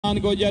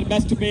Gojar,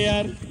 best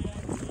player.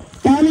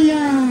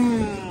 Talia.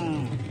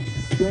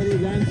 Sorry,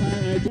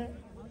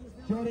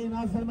 Sorry,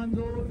 Nasser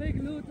Manzoor.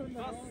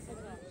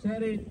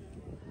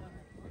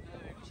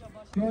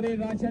 Sorry,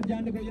 Rashad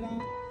Jand Gujra.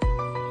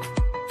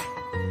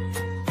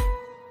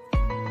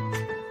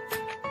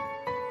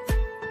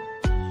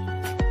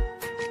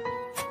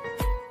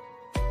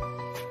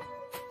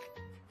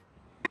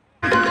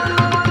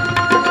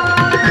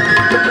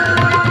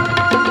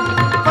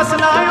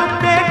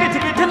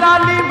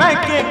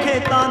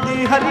 खेतां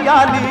दी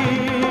हरियाली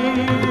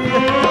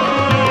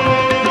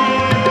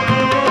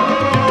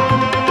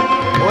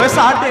ओए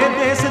साडे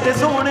देश दे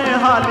सोने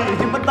हाली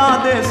हिम्मतां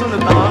दे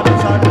सुल्तान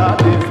साडा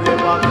देश है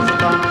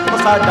पाकिस्तान ओ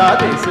साडा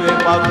देश है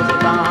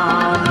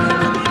पाकिस्तान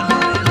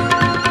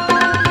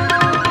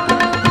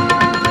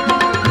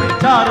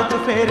चार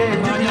चफेरे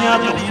दुनिया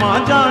तुमा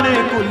जाने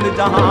कुल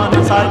जहान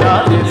साडा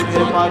देश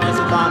है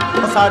पाकिस्तान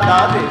ओ साडा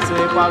देश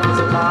है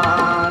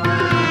पाकिस्तान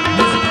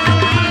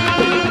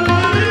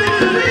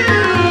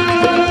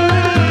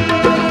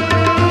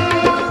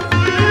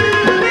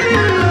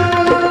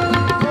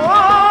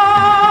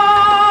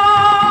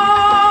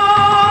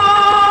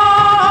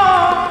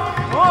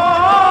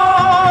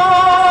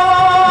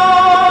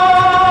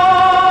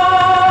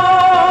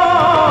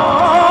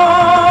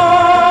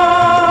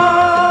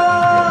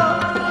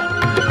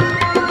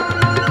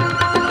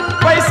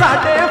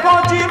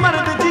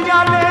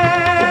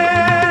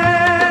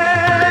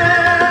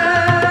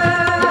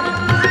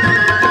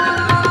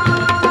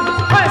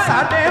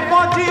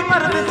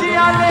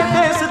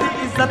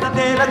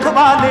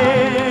रखवाले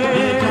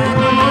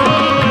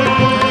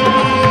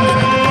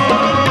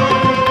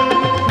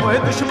ओए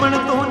दुश्मन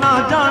तू ना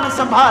जान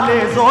संभाले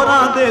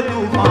जोरां दे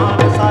तूफान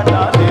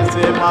साडा देश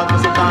है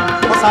पाकिस्तान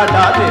ओ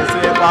साडा देश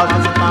है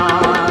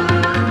पाकिस्तान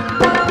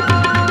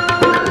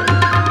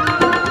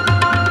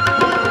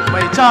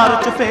भाई चार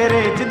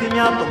चफेरे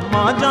जिदियां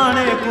तुमा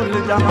जाने कुल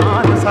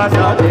जहान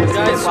साडा देश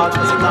है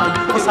पाकिस्तान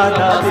ओ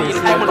साडा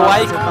देश है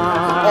Pakistan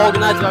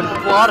organized by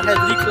Pawar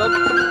Headley Club.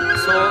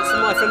 So some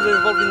of my friends are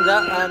involved in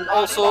that, and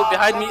also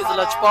behind me is the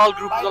Lachpal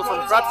group as well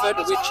from Bradford,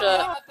 which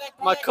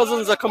my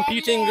cousins are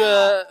competing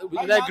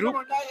with their group.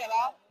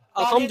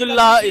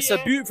 Alhamdulillah, it's a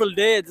beautiful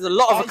day. There's a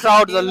lot of a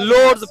crowd. There's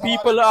loads of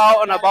people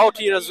out and about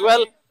here as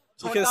well.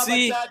 You can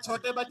see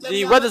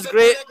the weather's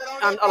great,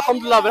 and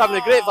Alhamdulillah, we're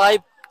having a great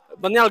vibe.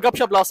 Banyal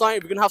Gupshap last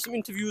night. We're going to have some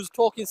interviews,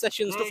 talking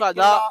sessions, stuff like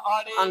that,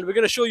 and we're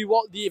going to show you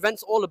what the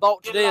event's all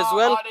about today as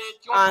well.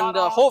 And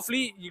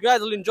hopefully you guys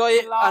will enjoy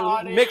it,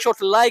 and make sure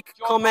to like,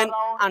 comment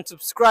and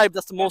subscribe.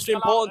 That's the most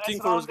important thing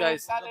for us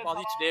guys.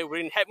 Today we're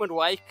in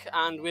Heckmondwike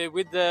and we're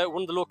with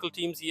one of the local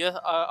teams here.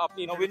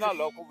 No, we're not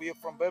local, we're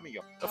from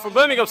Birmingham. From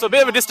Birmingham, so a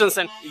bit of a distance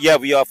then. Yeah,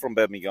 we are from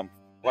Birmingham,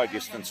 quite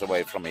distance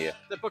away from here.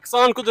 The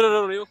Pakistan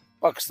kudhar reh ho?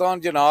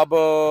 Pakistan Janab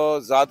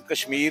Zad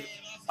Kashmir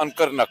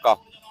Ankar Naka.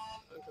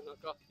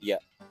 Yeah.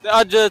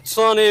 आज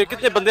सोने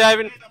कितने बंदे आए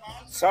हैं?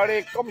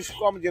 साढ़े कम से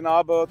कम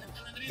जनाब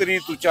 30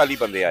 to 40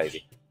 बंदे आए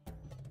हैं.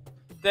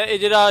 ते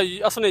जेरा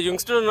असने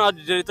youngster ना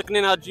जेरे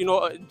तकने ना you know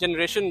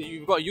generation,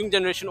 you've got young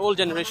generation, old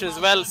generation as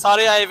well.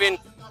 सारे आए हैं.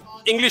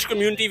 English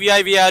community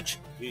VI आज.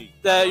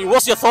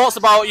 What's your thoughts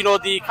about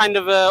the kind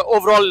of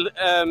overall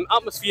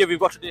atmosphere we've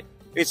got today?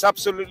 It's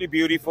absolutely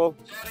beautiful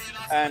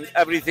and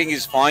everything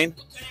is fine.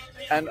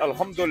 And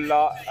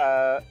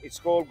Alhamdulillah,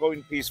 it's all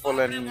going peaceful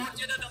and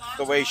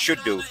the way it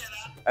should do.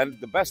 And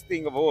the best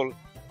thing of all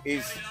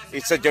is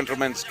it's a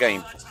gentleman's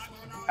game.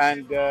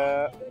 And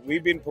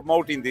we've been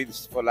promoting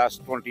this for the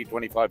last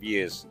 20-25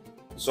 years.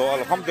 So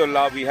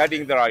Alhamdulillah, we're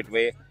heading the right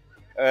way.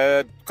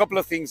 A couple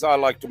of things I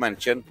like to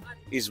mention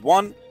is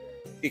one,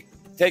 it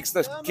takes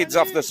the kids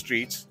off the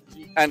streets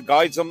and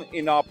guides them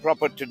in our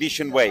proper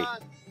tradition way.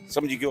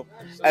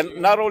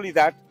 And not only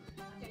that,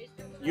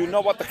 you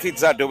know what the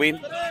kids are doing,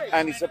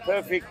 and it's a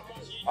perfect,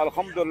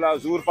 Alhamdulillah,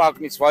 Zur Pak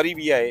Niswari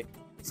bhi hai,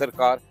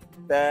 Sarkar,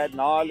 that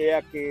naal hai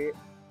ke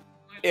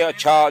ye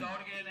acha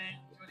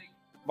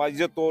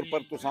baizat taur par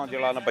tusan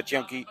jalana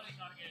bachchiyan ki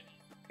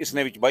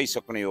isne vich bai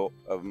sakne ho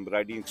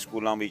riding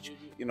schoolan vich,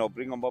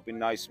 bring them up in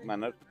nice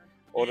manner.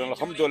 Aur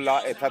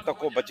Alhamdulillah, etha tak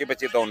ko bache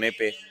daune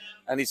pe,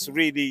 and it's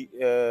really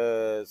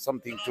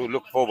something to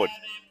look forward.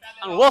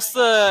 And what's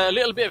the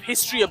little bit of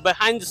history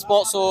behind the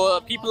sport,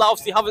 so people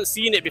obviously haven't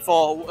seen it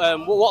before?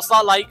 What's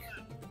that like?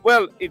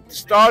 Well, it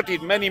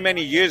started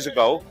many years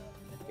ago.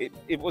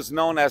 It was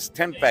known as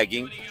tent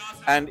pegging,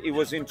 and it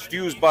was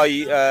introduced by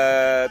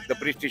the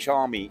British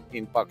Army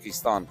in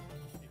Pakistan.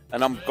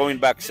 And I'm going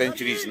back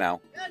centuries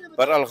now.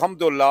 But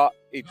Alhamdulillah,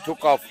 it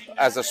took off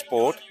as a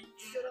sport.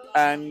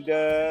 And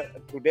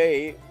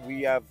today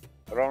we have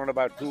around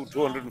about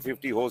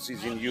 250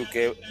 horses in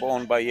UK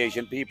owned by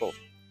Asian people.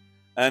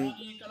 And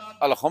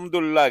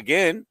Alhamdulillah,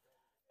 again,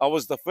 I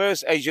was the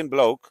first Asian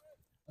bloke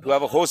to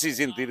have horses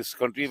in this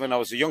country when I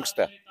was a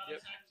youngster.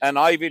 Yep. And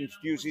I've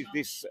introduced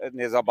this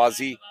Neza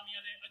Bazi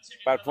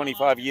about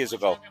 25 years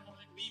ago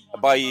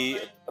by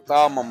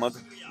Ata Muhammad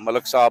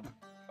Malik Saab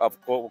of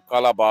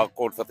Kala Bagh,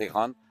 Kot Fateh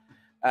Khan.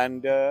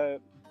 And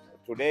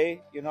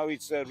today,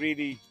 it's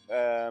really,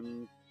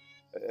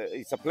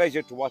 it's a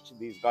pleasure to watch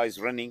these guys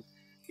running.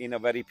 in a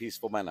very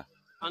peaceful manner.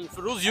 And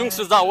for those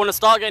youngsters that want to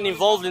start getting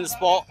involved in the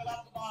sport,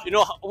 you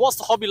know, what's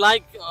the hobby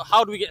like?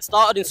 How do we get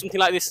started in something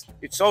like this?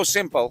 It's so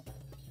simple.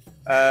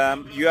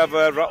 You have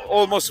a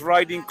almost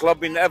riding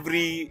club in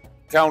every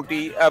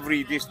county,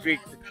 every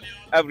district,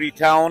 every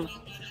town,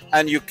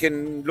 and you can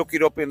look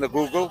it up in the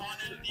Google,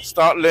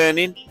 start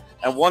learning,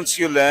 and once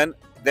you learn,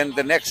 then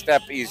the next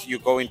step is you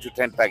go into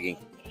tent pegging.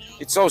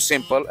 It's so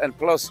simple, and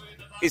plus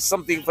it's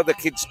something for the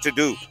kids to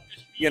do,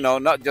 you know,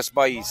 not just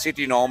by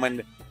sitting home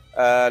and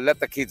let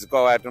the kids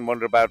go out and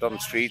wander about on the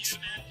streets,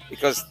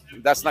 because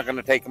that's not going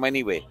to take them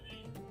anywhere.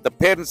 The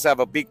parents have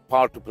a big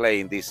part to play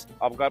in this.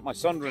 I've got my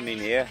son running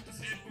here,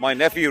 my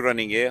nephew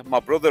running here, my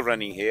brother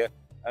running here,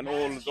 and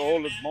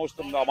most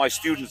of them are my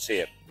students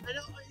here. I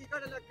know you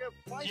got like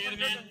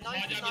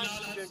 599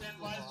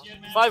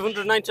 students.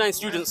 599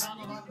 students.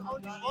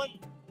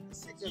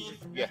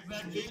 Yeah.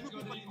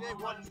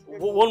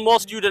 One more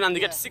student and they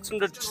get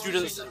 600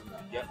 students.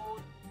 Yeah.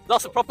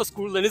 That's a proper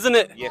school then, isn't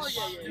it? Yes,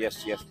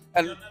 yes, yes.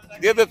 And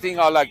the other thing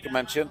I like to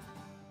mention,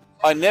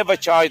 I never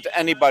charged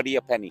anybody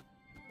a penny.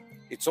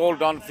 It's all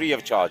done free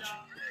of charge.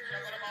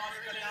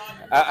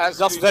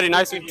 That's very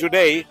nice.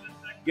 Today,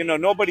 you know,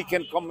 nobody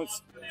can come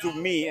to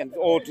me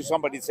or to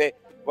somebody and say,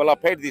 well, I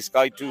paid this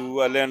guy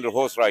to learn the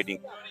horse riding.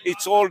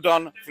 It's all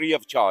done free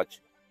of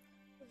charge.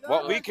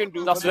 What we can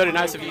do, that's very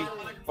nice of you.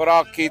 For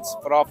our kids,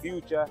 for our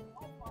future,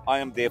 I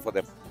am there for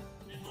them.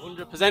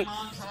 100%.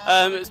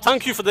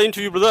 Thank you for the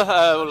interview, brother.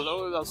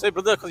 I'll say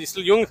brother because you're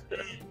still young.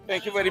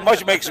 Thank you very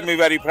much. Makes me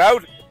very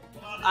proud.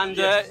 And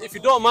if you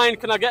don't mind,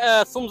 can I get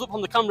a thumbs up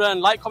on the camera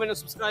and like, comment and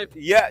subscribe?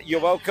 Yeah,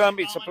 you're welcome.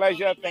 It's a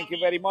pleasure. Thank you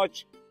very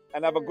much.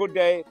 And have a good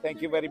day.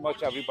 Thank you very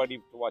much, everybody,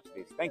 to watch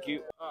this. Thank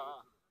you.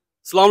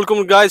 Assalamu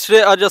alaikum guys.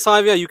 Today I just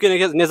have UK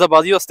against Neza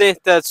Bazi वास्ते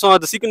ते सो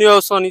the second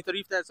year Soni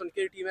तारीफ ते सोनी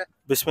की team है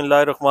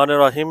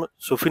बिस्मिल्लाहिर्रहमानिर्रहीम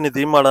सूफी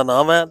नदीम माड़ा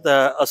नाम है ते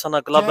असना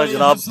क्लब है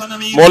जनाब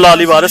मौला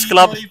अली वारिस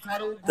क्लब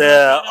ते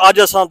आज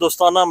असा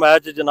दोस्ताना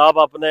मैच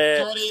जनाब अपने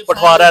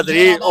पठवारा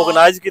दरी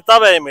ऑर्गेनाइज किया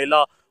हुआ है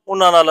मेला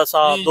उन्हां नाल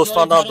असा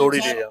दोस्ताना दौड़ी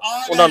रहे हैं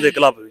उन्हां दे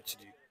क्लब विच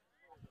जी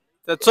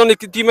ते सोनी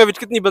की टीम विच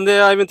कितनी बंदे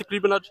आए हैं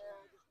तकरीबन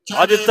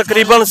आज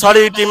तकरीबन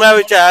सारी टीम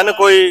विच हैन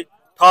कोई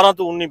 18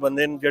 तो 19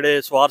 बंदे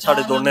जेडे सवार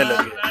साडे दौड़ने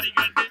लगे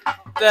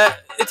ते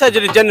इत्थे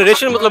जेडी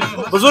जनरेशन मतलब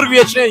बुजुर्ग भी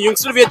अच्छे हैं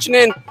यंगस्टर भी अच्छे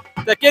हैं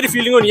ते केरी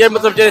फीलिंग होनी है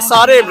मतलब जे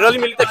सारे रल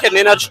मिल के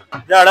खेलने अज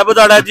दिहाड़ा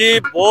बधाड़ा जी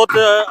बहुत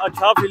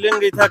अच्छा फीलिंग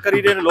इत्थे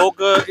करी रहे लोग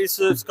इस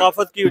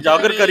सकाफत की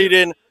उजागर करी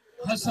रहे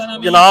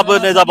जनाब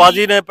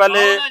नेज़ाबाजी ने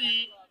पहले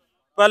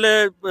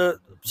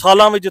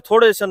सालां विच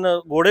थोड़े सन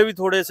घोड़े भी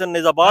थोड़े सन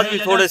नेज़ाबाज भी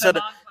थोड़े सन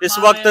इस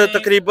वक्त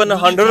तकरीबन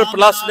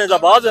 100+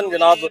 नेज़ाबाज हैं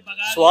जनाब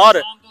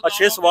सवार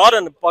अच्छे सवार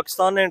हैं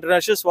पाकिस्तान ने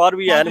इंटरनेशनल सवार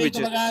भी हैं विच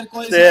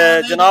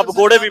ते जनाब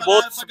घोड़े भी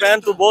बहुत स्पेन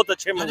तो बहुत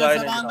अच्छे मंगाए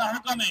ने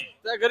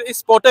जनाब अगर इस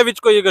स्पोर्ट विच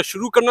कोई अगर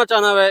शुरू करना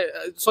चाहना है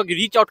सो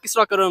रीच आउट किस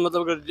तरह करो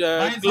मतलब अगर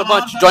क्लब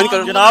ज्वाइन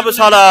करो जनाब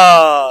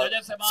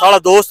साला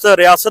दोस्त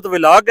रियासत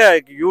विलाग है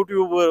एक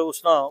यूट्यूब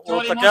उसना वो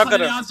तक्या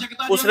कर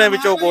उसने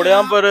विचों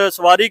घोड़ियां पर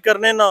सवारी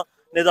करने ना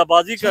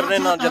नेज़ाबाजी करने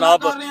ना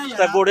जनाब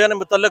घोड़िया ने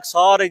मुतलक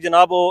सारे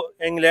जनाब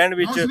इंग्लैंड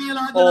विच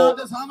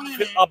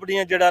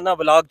अपनी जड़ा ना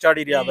व्लॉग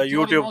चाड़ी रहा है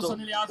यूट्यूब तो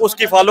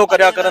उसकी फॉलो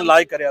करया करन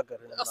लाइक करया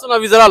करन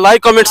अभी जरा लाइक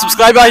कमेंट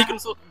सब्सक्राइब आई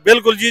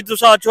बिल्कुल जी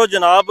तुसा अच्छो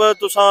जनाब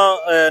तुसा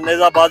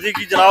नेज़ाबाजी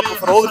की जनाब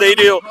फरोग दे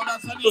रहे हो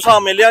तुसा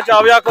मेलियां च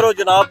आविया करो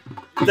जनाब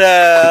ते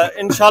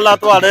इंशाल्लाह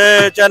तुहाडे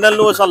चैनल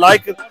नु असा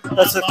लाइक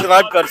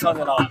सब्सक्राइब कर सा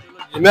जनाब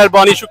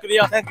मेहरबानी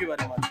शुक्रिया थैंक यू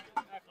वेरी मच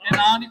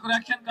नाम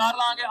करेक्शन कर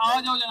लांगे आ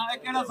जाओ जनाब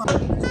केड़ा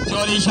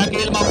चोरी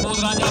शकील महमूद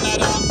रांझा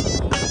नारा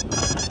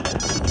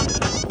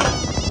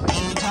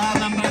 4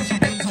 number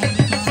Shakeel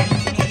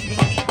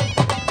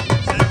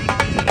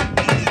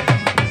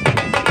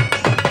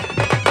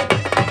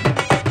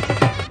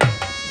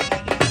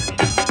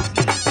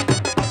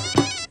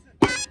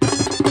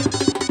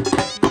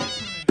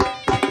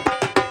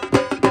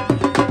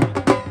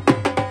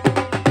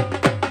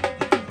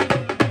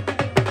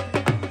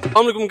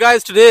Assalamualaikum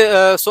guys today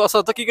so asa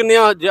taki karne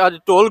आज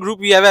टोल ग्रुप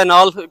भी है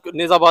नाल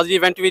नेज़ाबाजी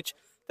इवेंट विच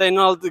ते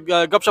नाल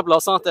गपशप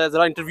लासा ते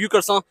जरा इंटरव्यू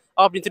करसा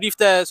अपनी तारीफ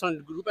ते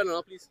ग्रुप है ना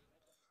प्लीज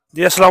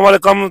जी अस्सलाम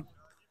वालेकुम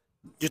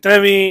जितने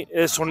भी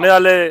सुनने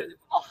वाले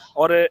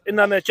और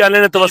इन्होंने चैनल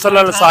ने तवसल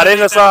सारे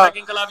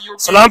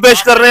सलाम पेश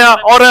कर रहे हैं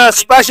और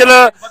स्पेशल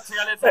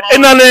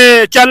इन्होंने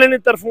चैनल की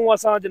तरफों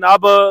असा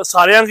जनाब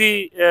सारियां की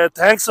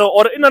थैंक्स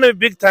और इन्होंने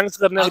बिग थैंक्स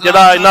करने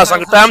जरा इन्ना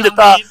संग टाइम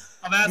दिता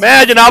मैं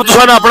जनाब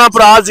तुसां अपना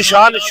भरा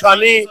जिशान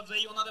शानी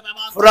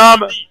फ्राम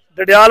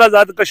डडियाल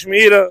आजाद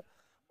कश्मीर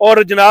और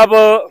जनाब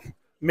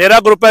मेरा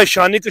ग्रुप है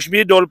शानी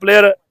कश्मीर ढोल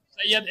प्लेयर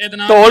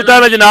ढोलता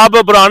है जनाब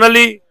बुरहान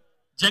अली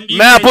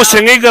मैं आपू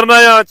सिंगिंग करना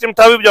या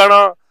चिमटा भी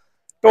बजाना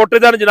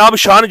टोटेदार जनाब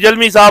शान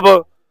जलमी साहब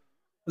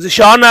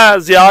जिशान है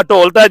जिया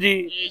ढोलता जी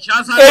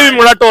ये भी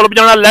मुड़ा ढोल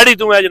बजाना लैड़ी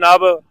तू है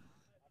जनाब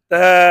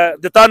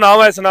दिता नाम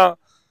है इसना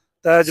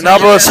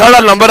जनाब साढ़ा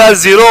नंबर है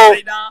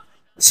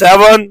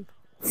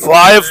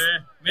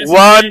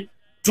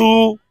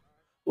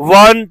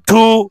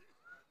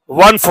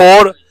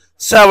 075121214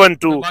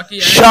 7-2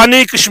 शानी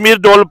कश्मीर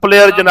डोल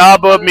प्लेयर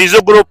जनाब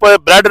music group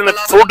bread and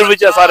food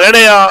which असा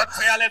रहने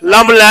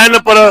लंब लैन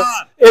पर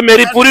ये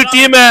मेरी पूरी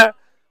टीम है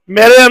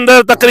मेरे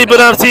अंदर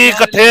तकरीबन असी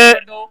इकट्ठे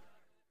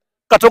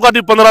घट्टो घट्ट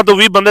 15 तो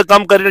 20 बंदे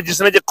काम कर रहे हैं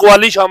जिसमें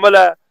कवाली शामिल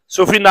है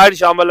सूफी नाइट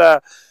शामिल है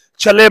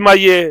छले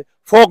माइये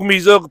folk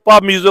music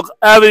pop music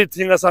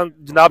everything असा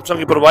जनाब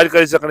संगी प्रोवाइड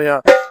कर सकने हैं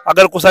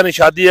अगर कुछ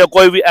शादी है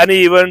कोई भी एनी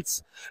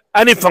इवेंट्स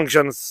एनी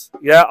फंक्शंस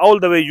या ऑल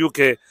द वे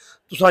यूके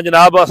तुसा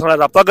जनाब असा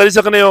रब्ता कर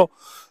सकने हो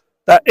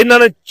तो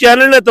इन्होंने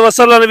चैनल ने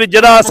तवसल भी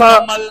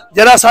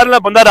जरा सारे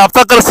बंदा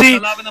रब्ता करसी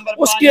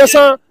उसकी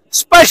असा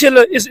स्पेशल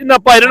इस इना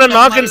भाईरा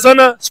ना किनसन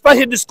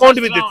स्पेशल डिस्काउंट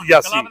भी दी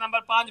जासी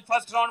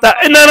तो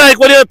इन्होंने एक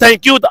बार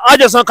थैंक यू तो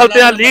अज असा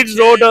खलते हैं लीड्स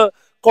रोड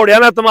घोड़िया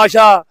का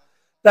तमाशा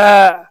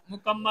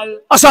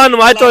असा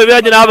नुमायत हो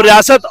जनाब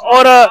रियासत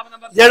और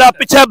जेड़ा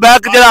पिछे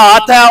बैक जेड़ा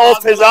हाथ है वो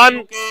फैजान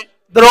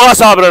दरोगा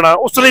साहब रहना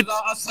उसने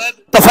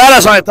तफैल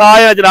असा इतना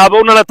आया जनाब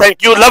उन्होंने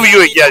थैंक यू लव यू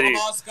है जी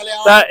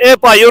तो ये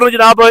भाई और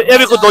जनाब ये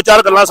भी कोई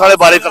 2-4 गल्लां सारे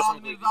बारे कर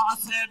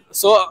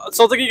सो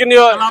तो की करनी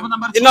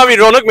इन्ना भी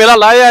रौनक मेला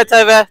लाया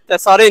इत्थे वे ते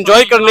सारे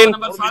एंजॉय करने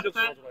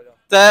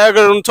ते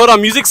अगर थोड़ा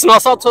म्यूजिक सुना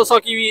सो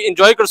की भी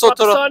एंजॉय कर सो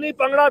थोड़ा नहीं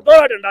पंगड़ा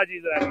थोड़ा डंडा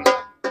चीज है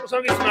तुसा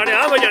की सुनाने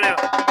आ बजाने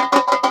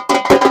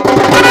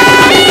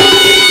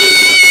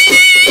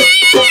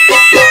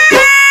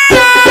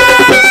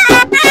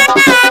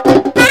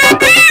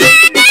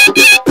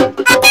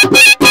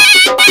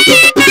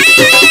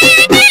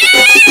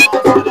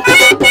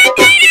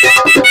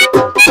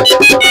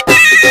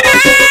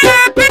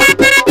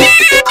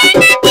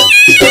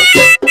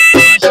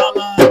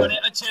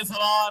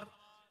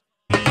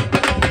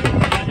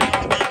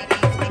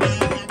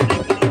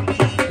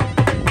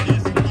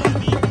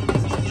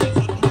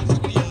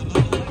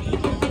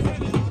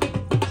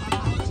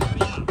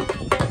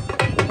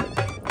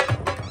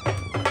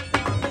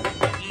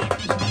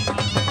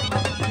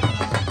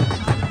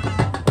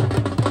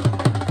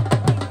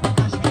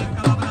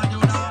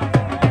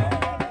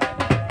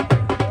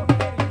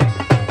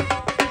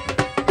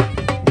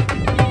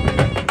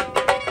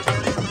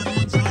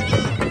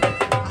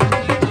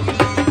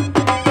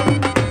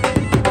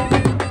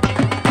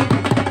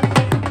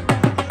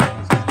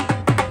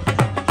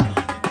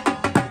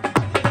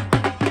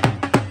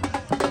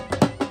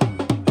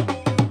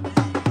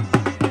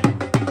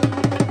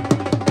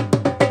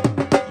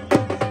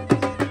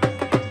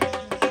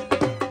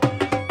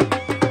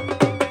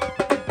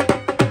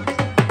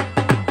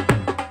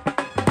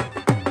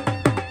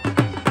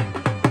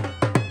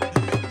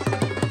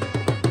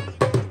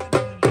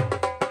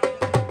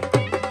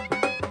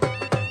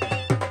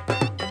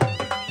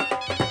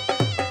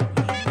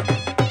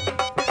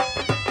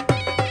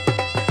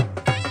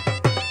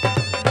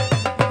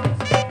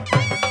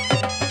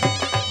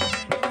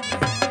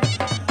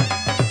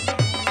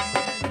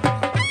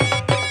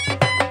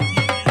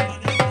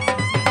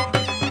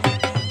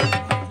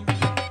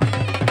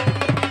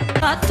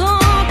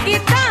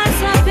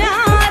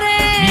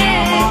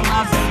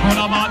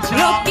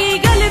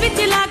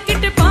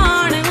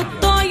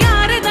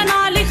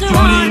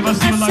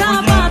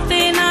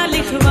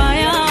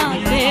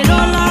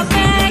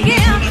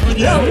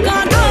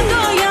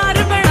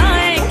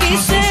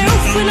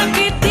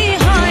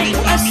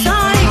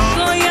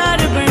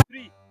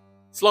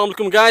Assalamu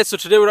alaikum guys, so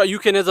today we're at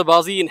UK Neza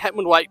Bazi in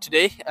Heckmondwike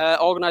today,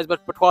 organised by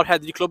Patwar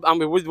Hadri Club, and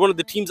we're with one of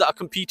the teams that are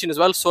competing as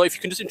well. So if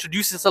you can just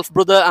introduce yourself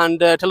brother and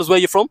tell us where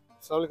you're from.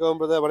 Assalamu alaikum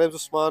brother, my name is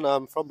Usman,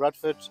 I'm from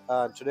Bradford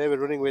and today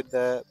we're running with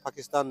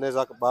Pakistan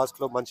Neza Bazi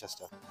Club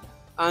Manchester.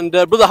 And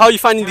brother, how are you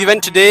finding the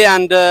event today?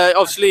 And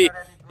obviously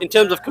in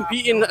terms of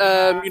competing,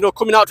 you know,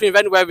 coming out to an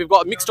event where we've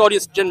got a mixed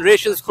audience,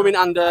 generations coming,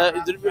 and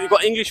we've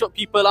got English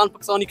people and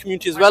Pakistani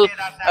community as well.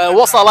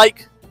 What's that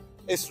like?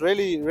 It's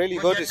really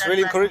good. It's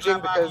really encouraging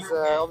because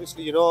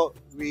obviously, you know,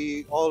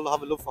 we all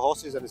have a love for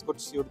horses and it's good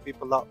to see other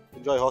people that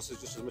enjoy horses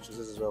just as much as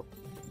us as well.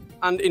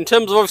 And in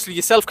terms of obviously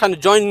yourself kind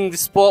of joining the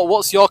sport,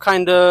 what's your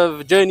kind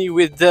of journey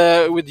with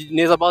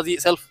Neza Bazi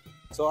itself?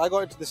 So I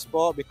got into the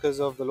sport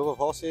because of the love of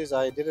horses.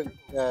 I didn't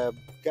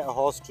get a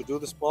horse to do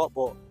the sport,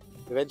 but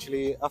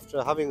eventually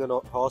after having a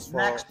horse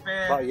for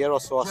about a year or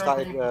so, I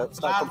started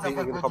competing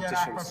in the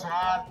competitions.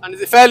 And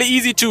is it fairly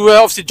easy to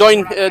obviously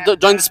join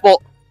the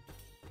sport?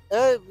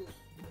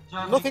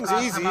 Nothing's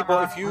easy, but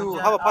if you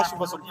have a passion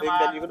for something,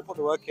 then you're going to put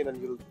the work in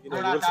and you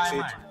will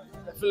succeed.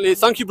 Definitely.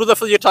 Thank you, brother,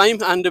 for your time,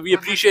 and we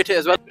appreciate it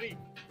as well.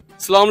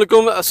 Assalamu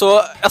alaikum. So,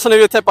 as we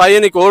have paiye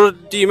ek aur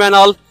team hai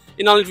naal,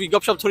 inal we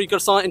gupshup thodi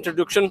karsa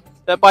introduction.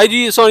 Pai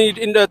ji, so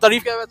in the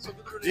tarif kya hai?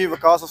 Ji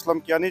Waqas Aslam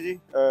Kiani ji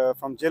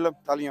from Jhelum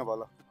तालियां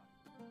वाला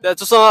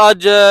तुसा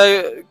आज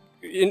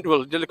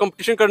well jail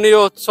competition करनी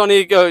हो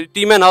Soni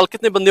team है नाल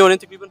कितने बंदे होने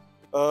तकरीबन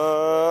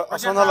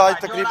असां नाल आज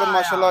तकरीबन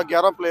माशाल्लाह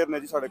 11 प्लेयर ने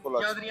जी साडे कोल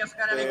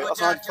ते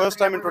असां आज फर्स्ट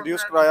टाइम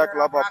इंट्रोड्यूस कराया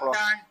क्लब अपना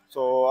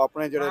सो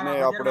अपने जेड़े ने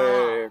अपने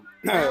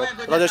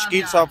राजा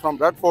शकील साहब फ्रॉम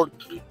ब्रैडफोर्ड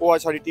वो आज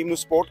साडी टीम नु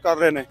सपोर्ट कर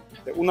रहे ने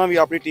ते उन्हां भी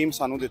अपनी टीम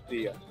सानू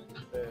दित्ती है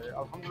ते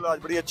अल्हम्दुलिल्लाह आज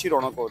बड़ी अच्छी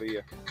रौनक हो रही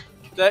है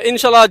ते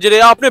इंशाल्लाह जेह्ड़े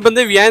अपने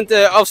बंदे भी हैं ते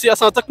obviously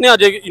असां तकने आ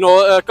जे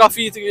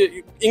काफ़ी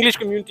इंग्लिश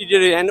कम्युनिटी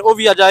जेह्ड़े हैं ओह्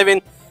भी आ जाए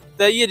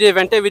ते ये जे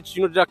इवेंट विच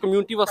जेह्ड़ा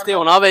कम्युनिटी वास्ते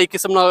होना वे एक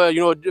किस्म दा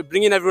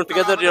ब्रिंगिंग एवरीवन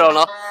टुगेदर जेह्ड़ा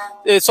होना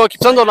ते सो की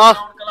पसंद होना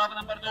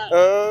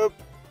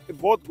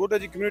बहुत गुड है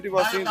जी कम्युनिटी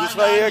वास्ते।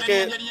 दूसरा ये है कि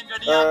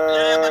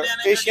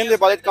एशियन के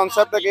बारे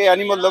कॉन्सेप्ट है कि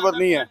एनिमल लवर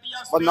नहीं है,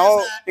 but now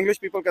English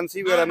people can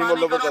see we are animal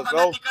lovers as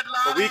well,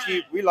 so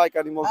we like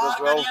animals as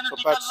well, so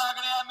pets.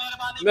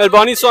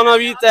 मेहरबानी सोना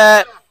भी ते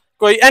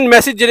कोई एंड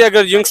मैसेज जेह्ड़े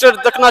अगर यंगस्टर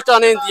तकना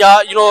चाहने या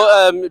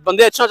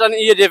बंदे अच्छा चाहने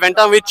ये जे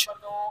इवेंटां विच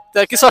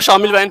ते किसा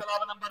शामिल वैन?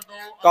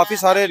 काफ़ी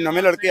सारे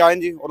नवे लड़के आए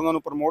जी और उन्होंने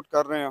प्रमोट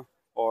कर रहे हैं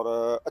और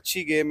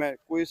अच्छी गेम है,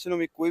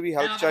 कोई भी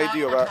हेल्प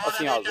चाहिए होगा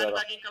असं हाजिर है।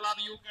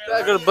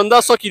 अगर बंदा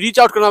सो की रीच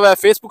आउट करना है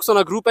फेसबुक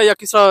से ग्रुप है या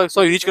किस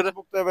सो रीच करना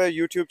फेसबुक ते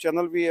यूट्यूब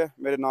चैनल भी है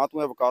मेरे नां तो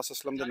है वकास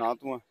असलम के नां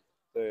तो है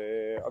ते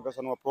अगर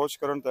सानू अप्रोच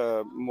करन ते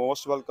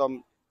most welcome.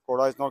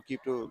 Koda is not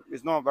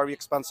very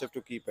expensive to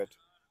keep it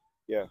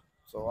या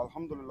सो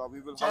अल्हम्दुलिल्लाह वी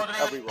विल हेल्प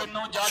एवरीवन।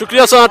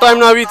 शुक्रिया सारा टाइम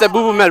ना भी ते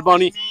बूबू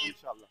मेहरबानी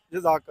इंशाल्लाह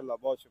जज़ाकल्लाह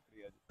बहुत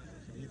शुक्रिया जी।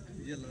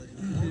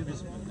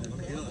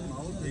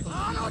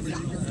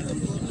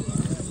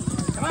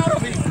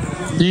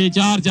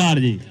 4-4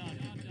 जी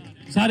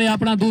सारे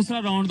अपना दूसरा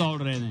राउंड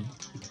दौड़ रहे हैं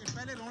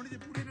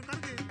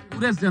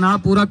पूरे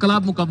जनाब, पूरा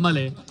क्लब मुकम्मल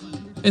है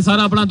ये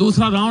सारा अपना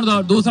दूसरा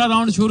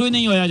राउंड शुरू ही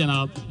नहीं होया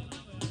जनाब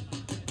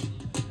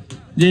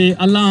जी।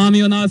 अल्लाह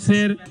हामी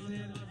नासिर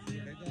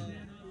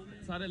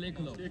सारे लिख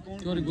लो,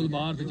 चोरी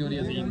गुलबार ते चोरी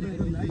अजीम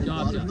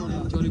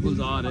 4-4 चोरी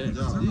गुलजार है।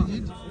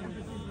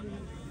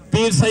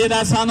 पीर सैयद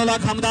एहसानुल्लाह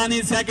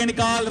खमदानी सेकंड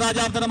कॉल,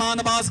 राजा अब्दुर्रहमान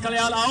अब्बास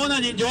कल्याल आओ ना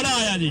जी, जोड़ा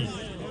आया जी।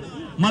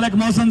 मलक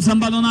मोहसन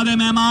संभल उन्होंने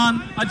मेहमान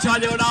अच्छा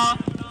जोड़ा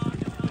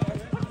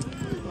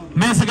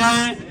मिस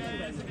गए।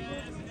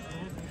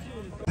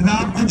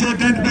 गुज्जर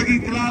टेंट पैकी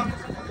क्लब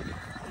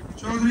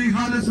चौधरी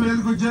खालिद सुहेल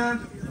गुज्जर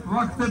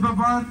वक्त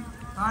पाबंद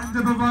टाइम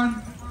दे पाबंद।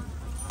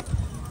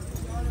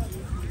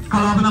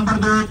 Club number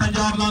 2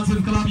 Punjab लांसिल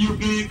club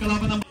UK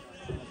club number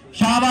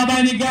Shahbaba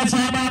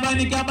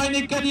निका भाई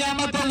निका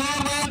नियामत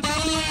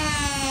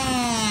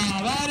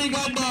वेरी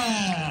गुड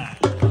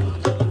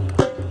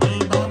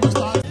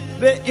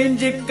वे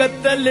इंज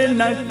कत्ल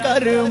न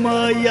कर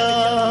माया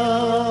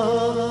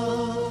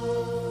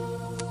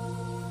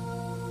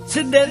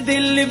सिद्धे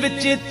दिल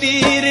विच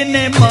तीर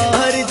ने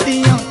मार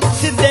दिया,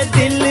 सिद्धे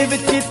दिल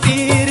विच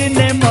तीर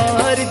ने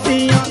मार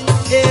दिया।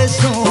 ए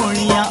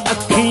सोहणियां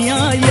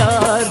अखियां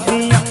यार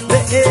दियां वे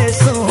ए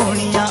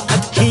सोहणियां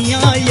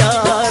अखियां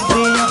यार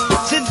दियां,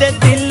 सिद्धे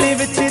दिल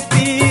विच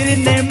तीर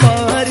ने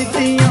मार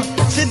दिया,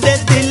 सिद्धे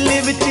दिल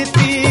विच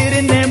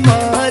तीर ने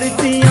मार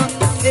दिया।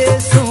 ए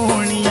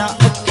सोहणियां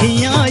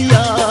अखियां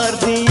यार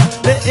दियां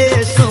वे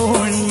ए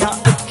सोहणियां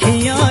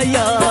अखियां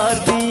यार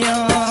दियां।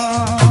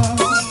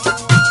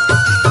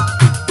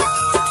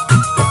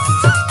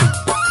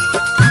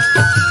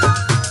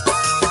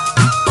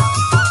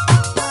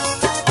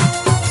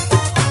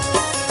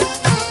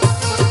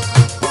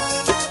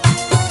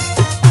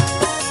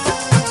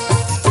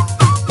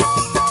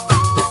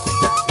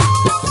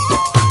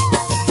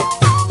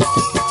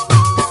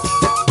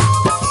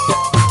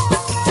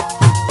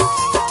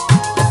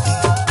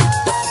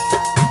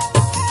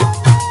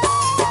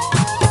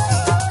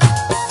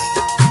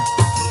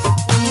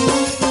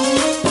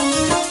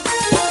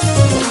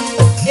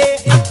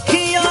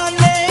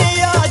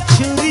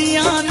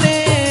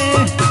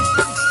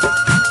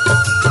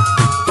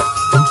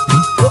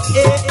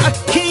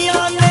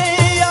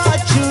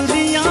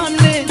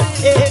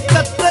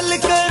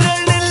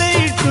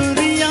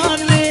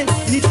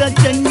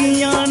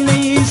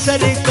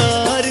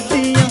 सरकार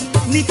दियां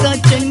नीतां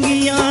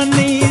चंगियां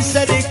नहीं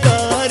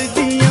सरकार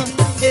दियां।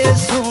 ए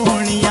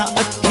सोहणियां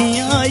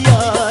अखियां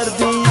यार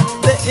दियां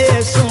ते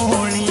ए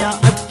सोहणियां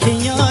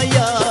अखियां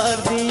यार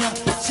दियां,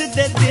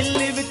 सिद्धे दिल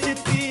विच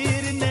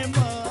तीर ने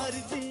मार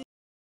दियां।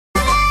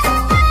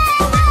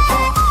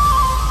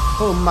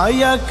 ओ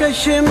माया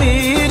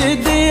कश्मीर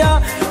दिया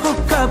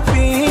हुक्का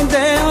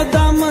पींदे ओ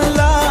दम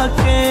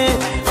लाके,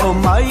 ओ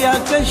माया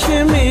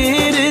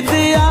कश्मीर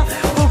दिया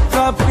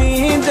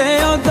पींदे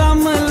ओ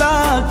दम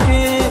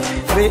लाके।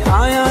 वे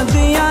आया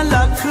दियां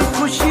लख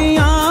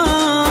खुशियां,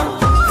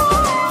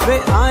 वे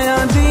आया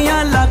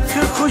दियां लख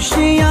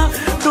खुशियां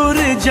तुर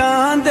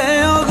जांदे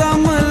ओ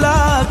गम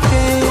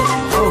लाके।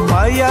 ओ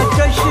माया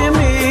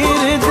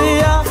कश्मीर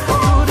दिया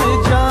तुर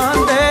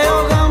जांदे ओ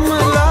गम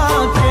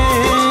लाके।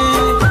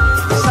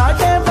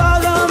 साडे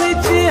बागां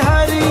विच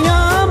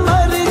हरियां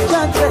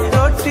मरचां ते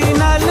रोटी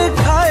नाल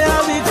खाया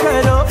भी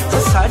करो,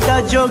 साडा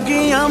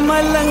जोगियां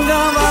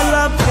मलंगा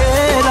वाला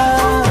फेरा,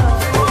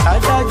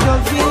 साडा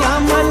जोगियां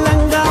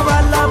मलंगा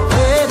वाला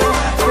फेरा।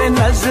 ते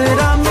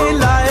नजरा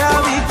मिलाया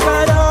भी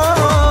करो,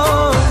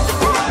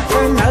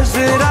 ते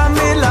नजरा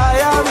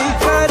मिलाया भी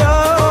करो।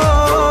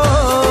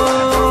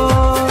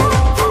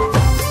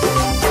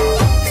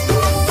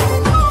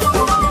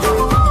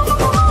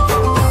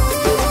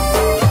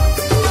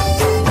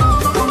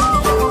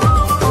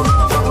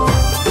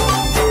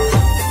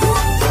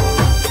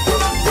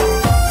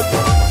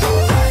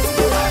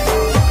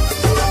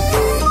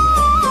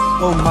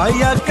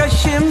 माया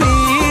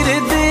कश्मीर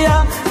दिया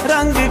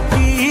रंग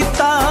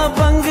कीता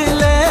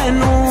बंगले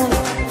नू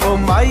ओ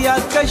माया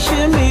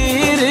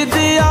कश्मीर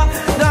दिया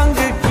रंग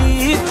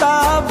कीता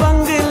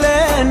बंगले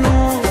नू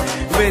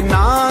वे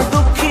ना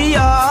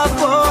दुखिया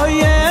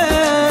पोए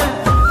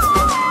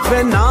वे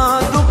ना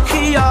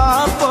दुखिया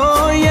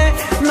पोए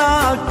ना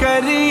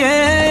करिए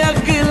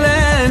अगले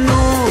नू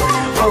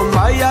ओ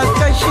माया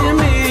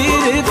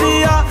कश्मीर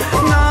दिया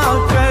ना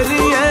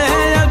करिए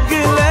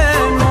अगले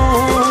नू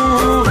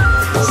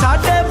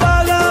साडे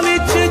बागां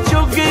विच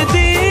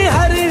चुगदी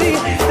हरणी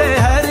ते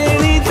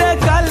हरणी ते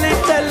गल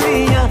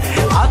टलियां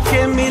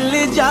आके मिल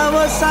जाओ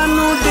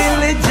सानू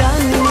दिल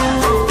जानियां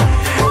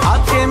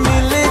आके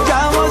मिल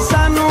जाओ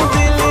सानू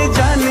दिल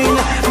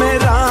जानियां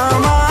मेरा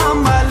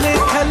मल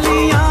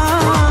खलियां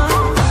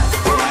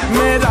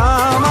मेरा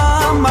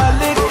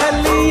मल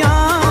खलियां.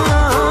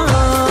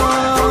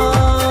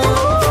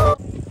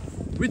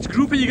 Which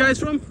group are you guys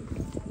from?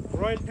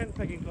 Royal Tent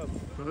Pegging Club.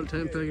 Royal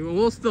Tent Pegging.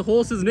 What's the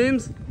horses'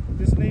 names?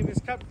 This name is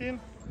Captain,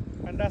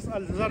 and that's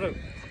Al Zaro.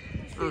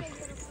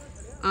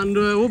 And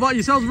what about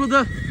yourselves,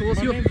 brother? What's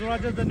My your name's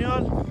Raja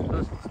Danyal.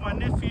 It's my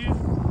nephew,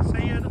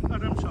 Sayyid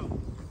Aram Shah.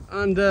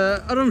 And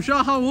Aram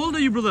Shah, how old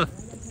are you, brother?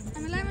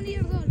 I'm 11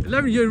 years old.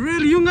 11. You're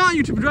really young, aren't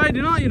you, to be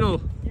riding, aren't you? Know.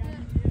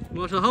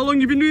 Mashallah. How long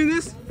you been doing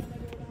this?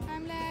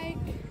 I'm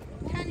like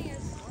 10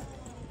 years.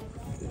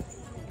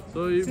 So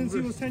Since he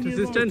was 10 years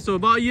since old. 10, so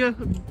about a year,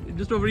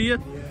 just over a year.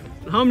 Yeah.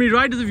 How many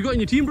riders have you got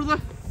in your team, brother?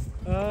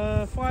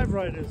 5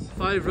 riders.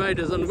 5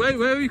 riders. And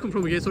where you come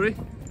from again? Sorry.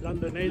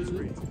 London,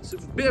 Aylesbury. It's a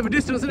bit of a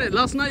distance, isn't it?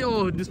 Last night or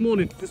this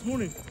morning? This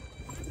morning.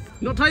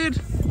 Not tired?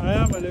 I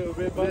am a little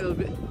bit, A but little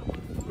bit.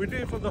 we do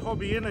it for the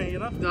hobby, innit, you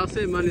know? That's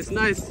it, man. It's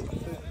nice.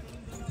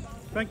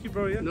 Thank you,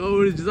 bro, yeah? No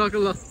worries.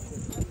 Jazakallah.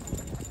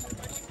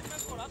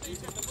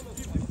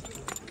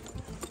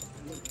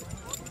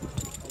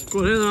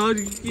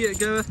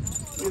 क्या है?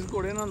 इस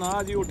घोड़े का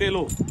नाम जी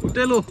उटेलो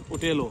उटेलो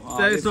उटेलो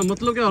तो इसका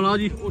मतलब क्या होना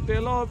जी?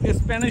 उटेलो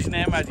स्पेनिश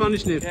नेम है जी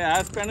स्पेनिश नेम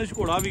है स्पेनिश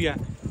घोड़ा भी है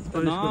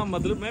ना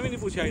मतलब मैं भी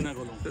नहीं पूछा इन्हां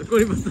कोलों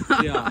कोई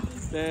पता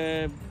ते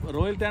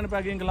रॉयल टेंट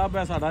पैकिंग क्लब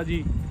है साडा जी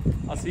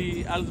ਅਸੀਂ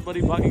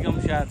ਐਲਸਬਰੀ ਬਾਕਿੰਗਮ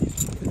ਸ਼ਹਿਰ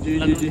जी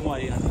जी जी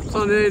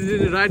साने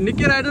राइड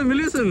निके राइडर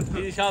मिले सन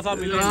जी शाह साहब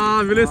मिले हां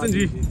मिले सन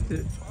जी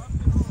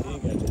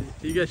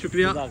ठीक है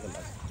शुक्रिया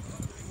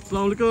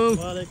अस्सलाम वालेकुम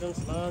वालेकुम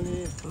सलाम जी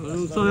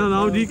साना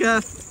नाम जी क्या है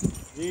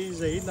जी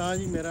सही नाम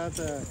जी मेरा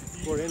तो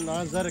घोड़े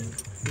नाम जर्क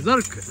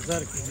जर्क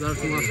जर्क जर्क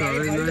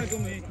माशाल्लाह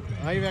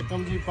हाई वेलकम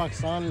जी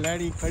पाकिस्तान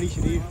लैडी खड़ी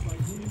शरीफ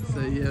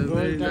सही है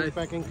royal tent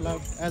packing club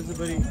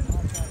एल्सबरी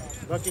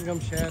Buckingham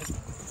शहर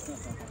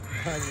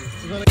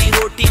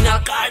रोटी ना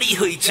काड़ी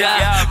हुई जा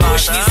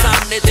रोशनी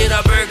सामने तेरा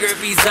बर्गर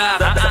पिज़्ज़ा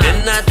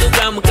इन्ना तू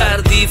कम कर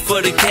दी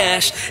फॉर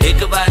कैश एक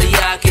बारी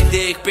आके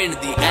देख पिंड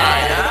दी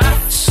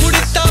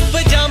कुर्ता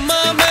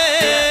पजामा में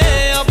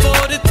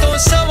अबोर तो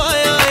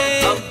सवाया है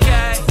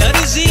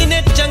दर्जी ने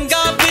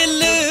चंगा बिल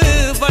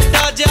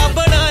वड्डा जा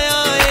बनाया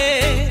है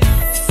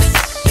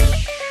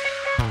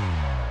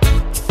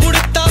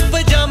कुर्ता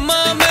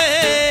पजामा में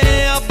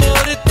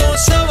अबोर तो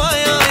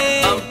सवाया है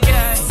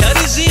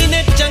दर्जी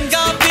ने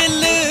चंगा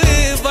बिल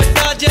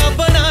वड्डा जा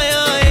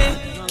बनाया है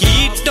की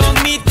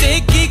टॉमी ते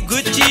की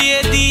गुच्ची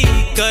दी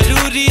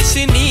करूरी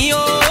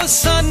सनियो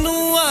सानू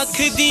आख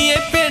दिए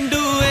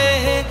पेंडूए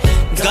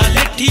गल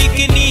ठीक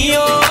नहीं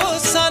हो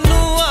सानू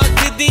आख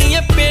दिए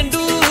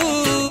पेंडू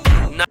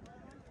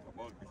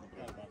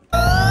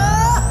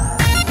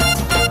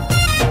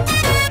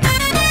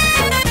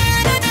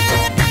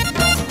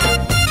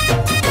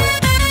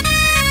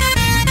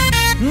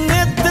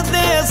नित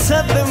दे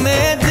सदमे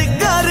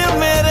जिगर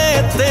मेरे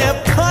ते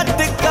फट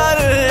कर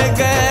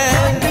गए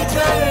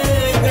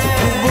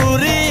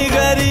बुरी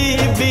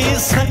गरीबी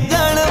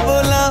सजन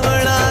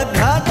बुलावना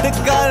घट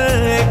कर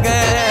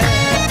गए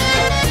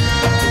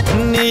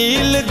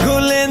नील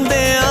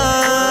घुलेंदिया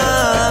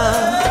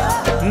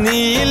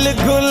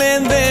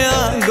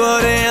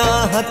गोरिया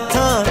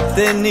हत्थां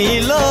ते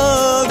नीलो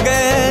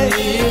गए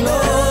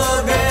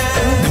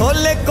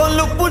ढोले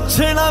कोलू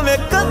पुछना वे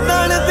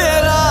कदन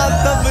तेरा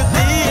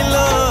तब्दील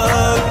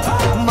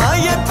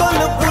माये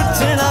कोलू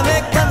पुछना वे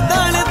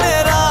कदन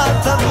तेरा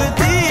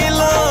तब्दील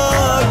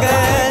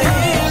गए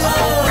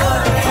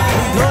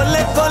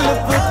ढोले कोलू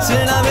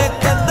पुछना वे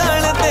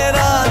कदन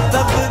तेरा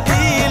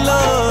तब्दील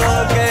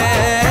गए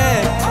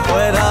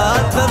ओए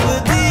रात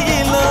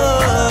तब्दील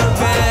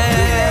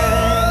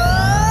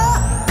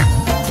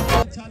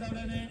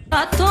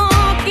हाथों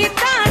की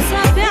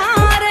तासा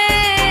प्यारे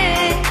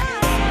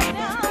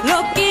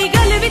लोकी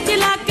गल विच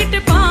लाकिट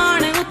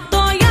पाण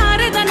उत्तों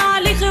यार दा ना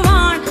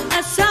लिखवाण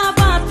असा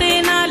बातें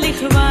ना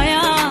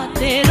लिखवाया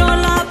ते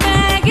रोला पै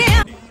गया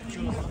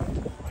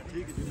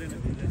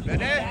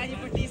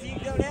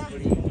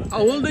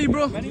How old are you,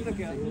 bro?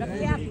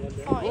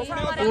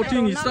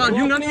 14. You start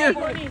young, aren't you?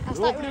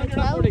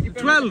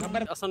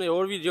 12. असां ने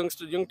और भी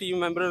यंग टीम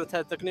मैंबर थे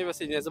तकने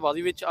वैसे नेज़ा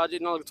बाजी विच आज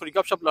इन्हां थोड़ी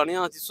गपशप लाने आ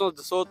जिसो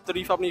दसो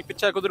तारीफ अपनी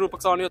पिछे कुदर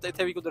पाकिस्तान हो ते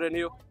इथे भी कुदर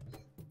रहने हो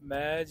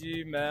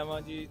मैं वां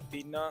जी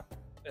दीना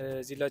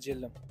जिला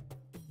जेलम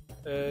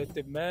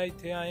ਤੇ ਮੈਂ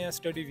ਇੱਥੇ ਆਇਆ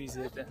ਸਟੱਡੀ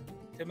ਵੀਜ਼ੇ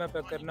ਤੇ ਮੈਂ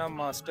ਕਰਨਾ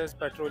masters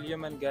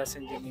petroleum and gas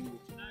engineering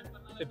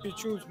ਵਿੱਚ ਤੇ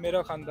ਪਿੱਛੋਂ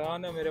ਮੇਰਾ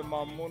ਖਾਨਦਾਨ ਹੈ ਮੇਰੇ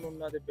ਮਾਮੂ ਨੂੰ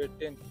ਉਹਨਾਂ ਦੇ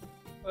ਬੇਟੇ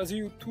ਨੇ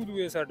ਅਸੀਂ ਉੱਥੋਂ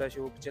ਦੂਏ ਸਾਡਾ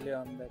ਸ਼ੌਕ ਚੱਲਿਆ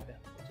ਆਉਂਦਾ ਤੇ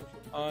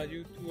ਹਾਂ ਜੀ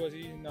ਉੱਥੋਂ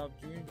ਅਸੀਂ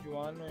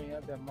ਜਵਾਨ ਹੋਏ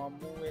ਹਾਂ ਤੇ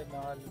ਮਾਮੂ ਇਹ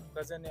ਨਾਲ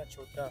ਕਜ਼ਨ ਹੈ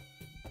ਛੋਟਾ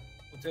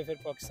ਉੱਥੇ ਫਿਰ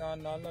ਪਾਕਿਸਤਾਨ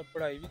ਨਾਲ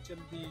ਪੜ੍ਹਾਈ ਵੀ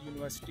ਚੱਲਦੀ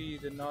ਯੂਨੀਵਰਸਿਟੀ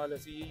ਦੇ ਨਾਲ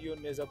ਅਸੀਂ ਇਹੋ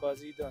ਨੇਜ਼ਾ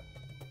ਬਾਜ਼ੀ ਦਾ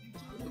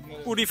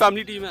पूरी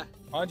फैमिली टीम है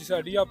हाँ जी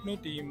साड़ी अपनी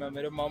टीम है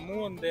मेरे मामू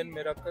होंगे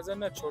मेरा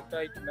कज़न है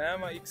छोटा एक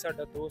मैम है एक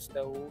साडा दोस्त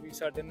है वो भी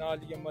साडे नाल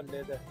ही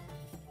महल्ले दा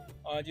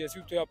हाँ जी असी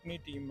उत्थे अपनी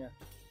टीम है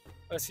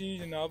असी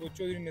जनाब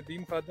चौधरी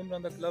नदीम खादम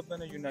दा क्लब है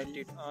ना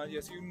यूनाइटेड हाँ जी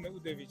असी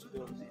उहदे विच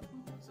दौड़ने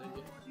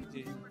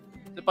जी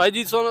तो भाई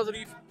जी सोना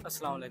शरीफ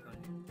अस्सलाम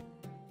वालेकुम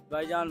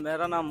भाईजान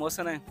मेरा नाम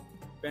मोहसिन है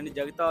पिंड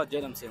जगता और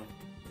जेलम से हूँ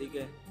ठीक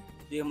है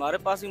जी हमारे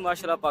पास भी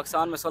माशाल्लाह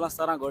पाकिस्तान में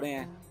 16-17 घोड़े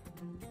हैं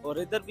और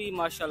इधर भी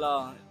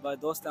माशाल्लाह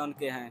दोस्त हैं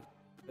उनके हैं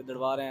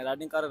दरबार हैं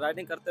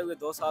राइडिंग करते हुए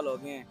 2 साल हो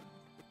गए हैं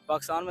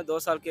पाकिस्तान में 2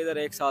 साल के इधर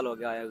 1 साल हो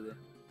गया आए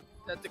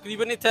हुए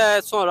तकरीबन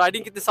इतने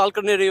राइडिंग कितने साल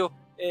करने रहे हो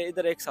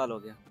इधर 1 साल हो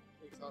गया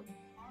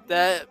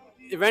तो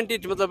इवेंट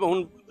मतलब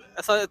हुन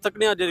ऐसा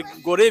तकने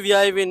गोरे भी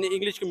आए हुए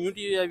इंग्लिश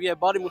कम्यूनिटी भी है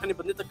बाहर मुल्क ने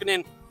बंदे तकने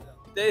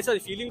ते इस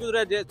फीलिंग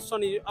गुजरा है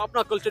तुसानी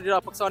अपना कल्चर जो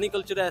पाकिस्तानी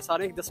कल्चर है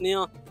सारे दसने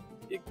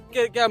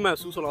क्या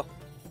महसूस होना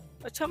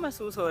अच्छा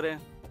महसूस हो रहे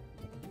हैं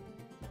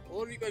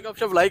और भी कोई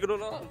गपशप लाई करो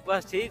ना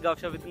बस ठीक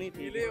गपशप इतनी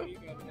थी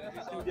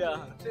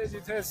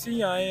जिथे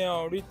ਅਸੀਂ ਆਏ ਆ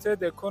और ਇੱਥੇ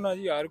देखो ना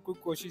जी हर कोई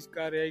कोशिश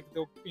कर रहा है एक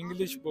तो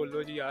इंग्लिश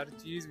बोलो जी हर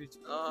चीज विच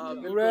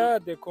पूरा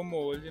देखो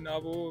माहौल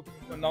जनाब वो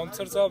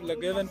अनाउंसर साहब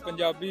लगे हुए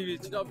पंजाबी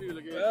विच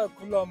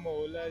खुला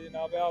माहौल है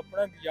जनाब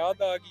अपना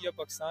याद आ गई है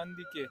पाकिस्तान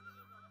दी के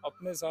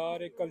अपने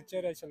सारे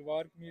कल्चर है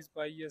शलवार कमीज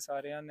पाई है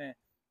सारियां ने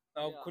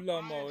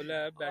खुला माहौल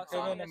है बैठे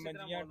हुए ने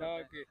मंजियां ढा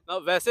के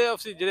वैसे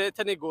ਅਸੀਂ ਜਿਹੜੇ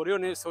ਇੱਥੇ ਨੇ ਗੋਰੇ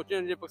ਨੇ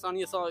ਸੋਚੇ ਜੇ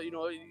ਪਾਕਿਸਤਾਨੀ ਅਸਾਂ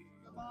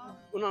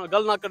ਉਹਨਾਂ ਨਾਲ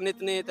ਗੱਲ ਨਾ ਕਰਨੇ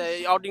ਇਤਨੇ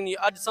ਤੇ ਆਊਟਿੰਗ ਨਹੀਂ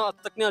ਅੱਜ ਸਾਂ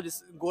ਤੱਕ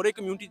ਗੋਰੇ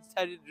ਕਮਿਊਨਿਟੀ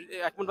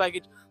ਹੈਕਮੰਡਵਾਈਕ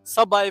ਵਿੱਚ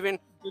ਸਭ ਆਏ ਵੇ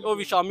ਉਹ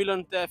ਵੀ ਸ਼ਾਮਿਲ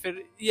ਹਨ ਤੇ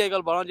ਫਿਰ ਇਹ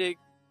ਗੱਲ ਬਣਾ ਜੇ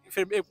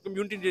ਫਿਰ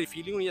ਕਮਿਊਨਿਟੀ ਦੀ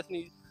ਫੀਲਿੰਗ ਹੋਣੀ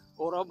ਅਸਨੀ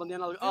ਹੋਰ ਬੰਦਿਆਂ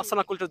ਨਾਲ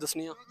ਆਸਨਾ ਕਲਚਰ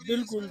ਦੱਸਣੀ ਆ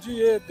ਬਿਲਕੁਲ ਜੀ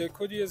ਇਹ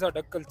ਦੇਖੋ ਜੀ ਇਹ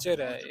ਸਾਡਾ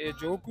ਕਲਚਰ ਹੈ ਇਹ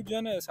ਜੋ ਕੁਝ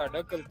ਹੈ ਨਾ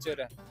ਸਾਡਾ ਕਲਚਰ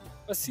ਹੈ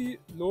ਅਸੀਂ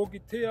ਲੋਕ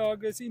ਇੱਥੇ ਆ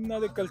ਗਏ ਸੀ ਇਹਨਾਂ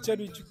ਦੇ ਕਲਚਰ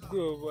ਵਿੱਚ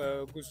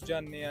ਘੁਸ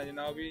ਜਾਂਦੇ ਆ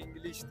ਜਨਾਬ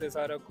ਇੰਗਲਿਸ਼ ਤੇ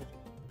ਸਾਰਾ ਕੁਝ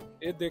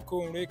ਇਹ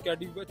ਦੇਖੋ ਹੁਣ ਇਹ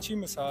ਕਿੱਡੀ ਅੱਛੀ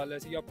ਮਿਸਾਲ ਹੈ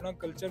ਅਸੀਂ ਆਪਣਾ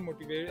ਕਲਚਰ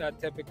ਮੋਟੀਵੇਟ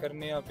ਇੱਥੇ ਪੇ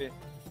ਕਰਨੇ ਆ ਪੇ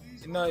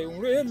ਜਿੰਨਾ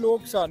ਹੁਣ ਇਹ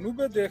ਲੋਕ ਸਾਨੂੰ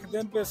ਪੇ ਦੇਖਦੇ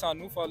ਨੇ ਪੇ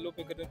ਸਾਨੂੰ ਫਾਲੋ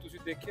ਪੇ ਕਰਦੇ ਤੁਸੀਂ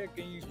ਦੇਖਿਆ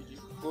ਕਈ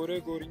ਗੋਰੇ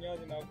ਗੋਰੀਆਂ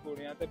ਜਨਾਬ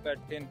ਘੋੜਿਆਂ ਤੇ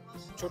ਬੈਠੇ ਨੇ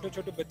ਛੋਟੇ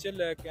ਛੋਟੇ ਬੱਚੇ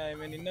ਲੈ ਕੇ ਆਏ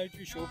ਨੇ ਇਹਨਾਂ ਵਿੱਚ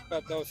ਵੀ ਸ਼ੌਕ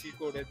ਪੈਦਾ ਹੋ ਸੀ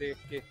ਘੋੜੇ ਦੇਖ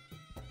ਕੇ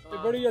ਤੇ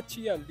ਬੜੀ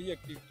ਅੱਛੀ ਹੈਲਦੀ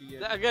ਐਕਟੀਵਿਟੀ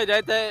ਹੈ ਅੱਗੇ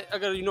ਜਾਏ ਤਾਂ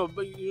ਅਗਰ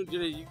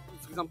ਜਿਹੜੇ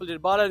ਫॉर एग्जांपल ਜਿਹੜੇ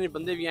ਬਾਹਰ ਦੇ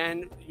ਬੰਦੇ ਵੀ ਆਏ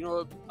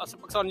ਅਸ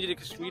ਪਾਕਿਸਤਾਨ ਜਿਹੜੀ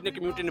ਕਸ਼ਮੀਰ ਨੇ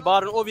ਕਮਿਊਨਿਟੀ ਨੇ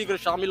ਬਾਹਰ ਉਹ ਵੀ ਅਗਰ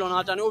ਸ਼ਾਮਿਲ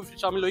ਹੋਣਾ ਚਾਹਨੇ ਉਹ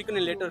ਸ਼ਾਮਿਲ ਹੋਈ ਕਿ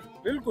ਨਹੀਂ ਲੇਟਰ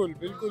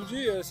ਬਿਲਕੁਲ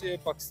ਜੀ ਅਸੀਂ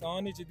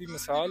ਪਾਕਿਸਤਾਨ ਵਿੱਚ ਦੀ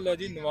ਮਿਸਾਲ ਹੈ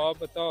ਜੀ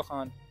ਨਵਾਬ ਅਤਾ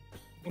ਖਾਨ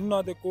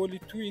ਉਹਨਾਂ ਦੇ ਕੋਲ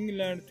ਇੱਥੋਂ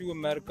ਇੰਗਲੈਂਡ ਤੋਂ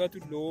ਅਮਰੀਕਾ ਤੋਂ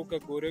ਲੋਕ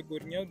ਗੋਰੇ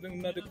ਗੋਰੀਆਂ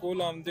ਉਹਨਾਂ ਦੇ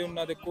ਕੋਲ ਆਉਂਦੇ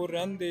ਉਹਨਾਂ ਦੇ ਕੋਲ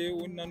ਰਹਿੰਦੇ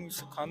ਉਹਨਾਂ ਨੂੰ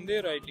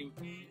ਸਿਖਾਉਂਦੇ ਰਾਈਟਿੰਗ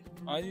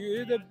ਹਾਂਜੀ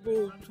ਇਹਦੇ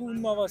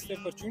ਉਹਨਾਂ ਵਾਸਤੇ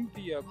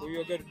ਅਪਰਚੁਨਿਟੀ ਆ ਕੋਈ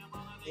ਅਗਰ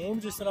ਹੁਣ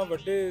ਜਿਸ ਤਰ੍ਹਾਂ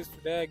ਵੱਡੇ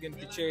ਰਹਿ ਗਏ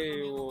ਪਿੱਛੇ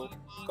ਉਹ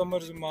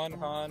ਕਮਰ ਜ਼ਮਾਨ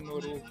ਖਾਨ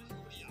ਔਰ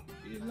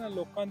ਇਹਨਾਂ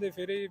ਲੋਕਾਂ ਦੇ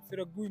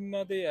ਫਿਰ ਅੱਗੂ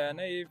ਇਹਨਾਂ ਦੇ ਹੈ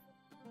ਨਾ ਇਹ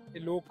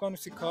ਲੋਕਾਂ ਨੂੰ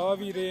ਸਿਖਾ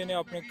ਵੀ ਰਹੇ ਨੇ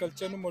ਆਪਣੇ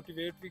ਕਲਚਰ ਨੂੰ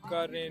ਮੋਟੀਵੇਟ ਵੀ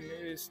ਕਰ ਰਹੇ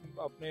ਨੇ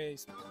ਆਪਣੇ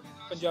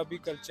ਪੰਜਾਬੀ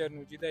ਕਲਚਰ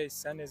ਨੂੰ ਜਿਹਦਾ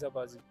ਹਿੱਸਾ ਨੇਜ਼ਾ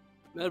ਬਾਜ਼ੀ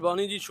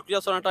ਮਿਹਰਬਾਨੀ ਜੀ ਸ਼ੁਕਰੀਆ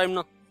ਸਾਰਾ ਟਾਈਮ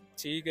ਨਾਲ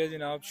ठीक है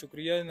जनाब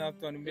शुक्रिया जनाब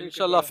तो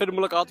इंशाल्लाह फिर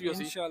मुलाकात हुई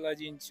इंशाल्लाह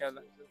जी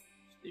इंशाल्लाह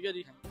ठीक है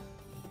जी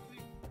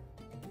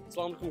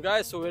Assalamu alaikum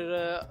guys, so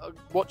we're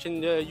watching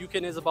the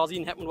UK Neza Bazi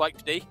in Heckmondwike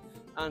today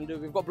and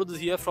we've got brothers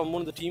here from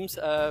one of the teams.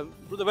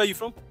 Brother, where are you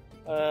from?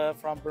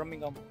 From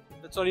Birmingham.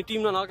 Sorry,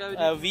 team na naam kya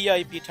hai?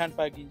 VIP tent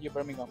package in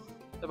Birmingham.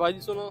 तो भाई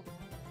जी सुनो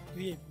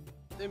VIP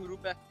same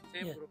group है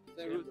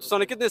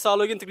सोने कितने साल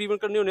हो गए तकरीबन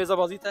करने हो नेज़ा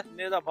बाजी था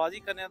नेज़ा बाजी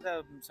करने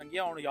था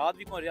संगिया हुन याद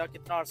भी कोई रहा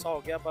कितना अरसा हो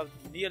गया पर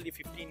नियरली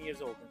 15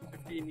 इयर्स हो गए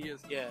 15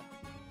 इयर्स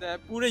ते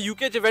पूरे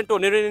यूके च इवेंट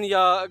होने रहे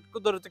या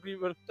कुदर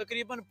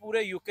तकरीबन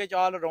पूरे यूके च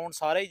ऑल अराउंड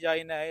सारे ही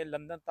जाए ने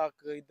लंदन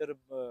तक इधर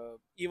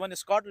इवन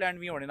स्कॉटलैंड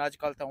भी होने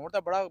आजकल तो हुन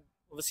तो बड़ा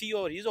वसी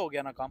और रीज हो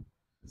गया ना काम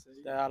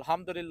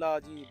अल्हम्दुलिल्लाह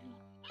जी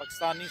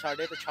पाकिस्तानी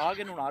साडे ते छा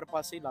गए हुन हर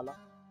पासे ही लाला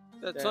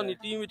साडी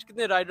टीम विच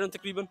कितने राइडर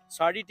तकरीबन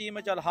साडी टीम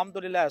विच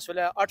अल्हम्दुलिल्लाह इस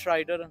वेले 8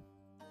 राइडर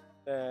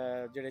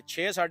ਜਿਹੜੇ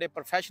 6 ਸਾਡੇ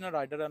ਪ੍ਰੋਫੈਸ਼ਨਲ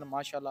ਰਾਈਡਰ ਹਨ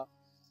ਮਾਸ਼ਾਅੱਲਾ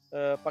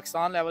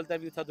ਪਾਕਿਸਤਾਨ ਲੈਵਲ ਤੇ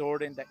ਵੀ ਉੱਥੇ ਦੌੜ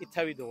ਰਹੇ ਨੇ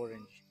ਇੱਥੇ ਵੀ ਦੌੜ ਰਹੇ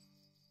ਨੇ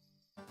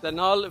ਤੇ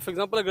ਨਾਲ ਫॉर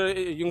ਐਗਜ਼ਾਮਪਲ ਅਗਰ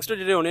ਯੰਗਸਟਰ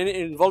ਜਿਹੜੇ ਹੋਣੇ ਨੇ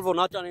ਇਨਵੋਲਵ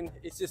ਹੋਣਾ ਚਾਹਨੇ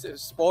ਇਸ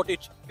ਸਪੋਰਟ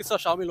ਵਿੱਚ ਕਿਸਾ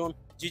ਸ਼ਾਮਿਲ ਹੋਣ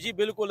ਜੀ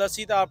ਬਿਲਕੁਲ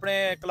ਅਸੀਂ ਤਾਂ ਆਪਣੇ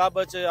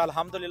ਕਲੱਬ 'ਚ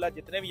ਅਲਹਮਦੁਲਿਲਾ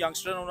ਜਿਤਨੇ ਵੀ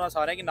ਯੰਗਸਟਰ ਉਹਨਾਂ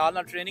ਸਾਰਿਆਂ ਦੀ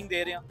ਨਾਲ ਟ੍ਰੇਨਿੰਗ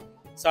ਦੇ ਰਹੇ ਹਾਂ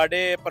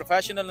ਸਾਡੇ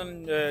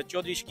ਪ੍ਰੋਫੈਸ਼ਨਲ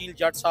ਚੌਧਰੀ ਸ਼ਕੀਲ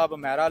ਜੱਟ ਸਾਹਿਬ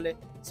ਮਹਿਰਾ ਵਾਲੇ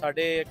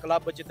ਸਾਡੇ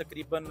ਕਲੱਬ 'ਚ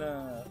ਤਕਰੀਬਨ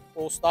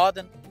ਉਹ ਉਸਤਾਦ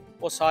ਹਨ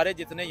ਉਹ ਸਾਰੇ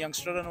ਜਿਤਨੇ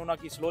ਯੰਗਸਟਰ ਹਨ ਉਹਨਾਂ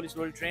ਕੀ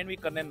ਸਲੋਲੀ ਟ੍ਰੇਨ ਵੀ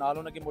ਕਰਨੇ ਨਾਲ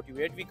ਉਹਨਾਂ ਕੀ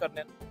ਮੋਟੀਵੇਟ ਵੀ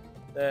ਕਰਨੇ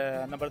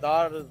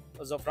नंबरदार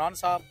ज़फ़रान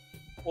साहब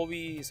वो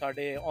भी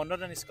साढ़े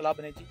ऑनर हैं इस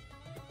क्लब ने जी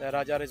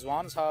राजा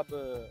रिजवान साहब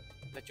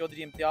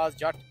चौधरी इम्तियाज़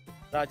जट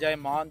राजा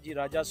इमान जी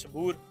राजा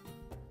सबूर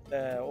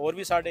और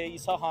भी साढ़े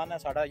ईसा खान है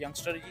साढ़ा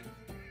यंगस्टर जी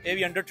ये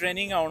भी अंडर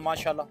ट्रेनिंग है हुण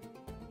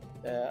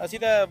माशाअल्लाह असी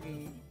तो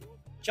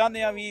चाहते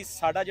हैं भी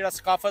साढ़ा जिहड़ा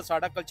सकाफत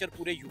साढ़ा कल्चर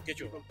पूरे यूके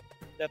च हो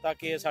ਤੇ ਤਾਂ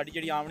ਕਿ ਸਾਡੀ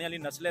ਜਿਹੜੀ ਆਉਣ ਵਾਲੀ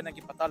ਨਸਲ ਨੇ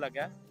ਕਿ ਪਤਾ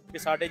ਲੱਗਾ ਕਿ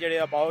ਸਾਡੇ ਜਿਹੜੇ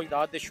ਆਬਾਓ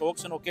ਅਜਦਾਦ ਦੇ ਸ਼ੌਕ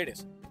ਸਨ ਉਹ ਕਿਹੜੇ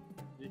ਸਨ।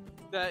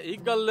 ਤੇ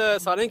ਇੱਕ ਗੱਲ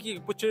ਸਾਰਿਆਂ ਕੀ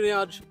ਪੁੱਛ ਰਹੇ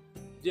ਹਾਂ ਅੱਜ,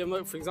 ਜੇ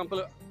ਫॉर एग्जांपल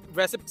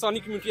वैसे पाकिस्तानी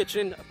कम्युनिटी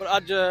अच्छे हैं पर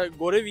अज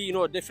गोरे भी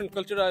डिफरेंट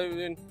कल्चर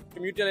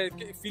कम्युनिटी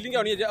वाले फीलिंग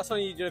आनी है असां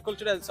जो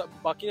कल्चर है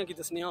बाकी की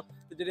दसने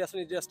ते जेह्ड़े असें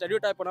जो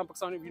स्टेरियोटाइप होना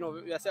पाकिस्तानी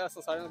वैसे अस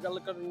सारे गल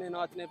करने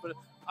नाचने पर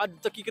अज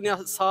तक कने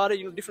सारे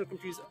different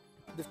countries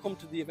they've come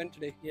to the event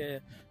today।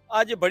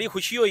 अज बड़ी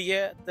खुशी हुई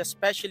है ते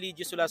स्पैशली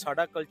जिस वेल्ले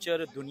साडा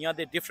कल्चर दुनिया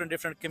दे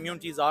डिफरेंट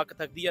कम्युनिटीज आक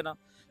थकदी है ना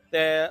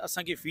ते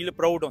असां की फील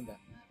प्राउड होंदा है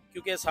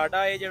क्योंकि साडा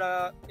ये जेह्ड़ा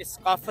इस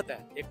सकाफत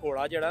है ये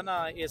घोड़ा जेह्ड़ा ना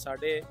ये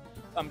साडे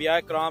अंबिया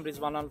कराम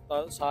रिजवान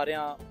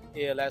सारियां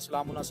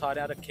अलैहिस्सलाम उन्हां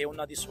सारियां रखे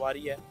उन्हां दी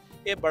सवारी है।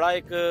 ये बड़ा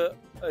एक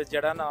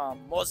जेह्ड़ा ना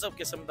मौजब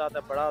किस्म दा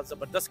ते बड़ा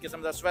जबरदस्त किस्म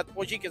दा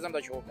स्वैतपोशी किस्म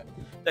दा शौक है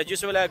ते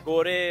जिस वेल्ले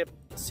गोरे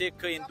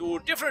सिख हिंदू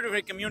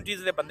डिफरेंट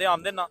कम्युनिटीज दे बंदे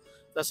आंदे ना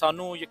ते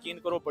सानू यकीन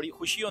करो बड़ी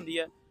खुशी होंदी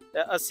है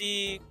ते असी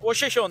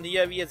कोशिश होंदी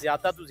है भी ये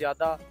ज़्यादा तो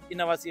ज़्यादा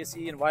इन्हां वास्ते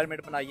असी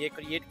इन्वायरमेंट बनाइए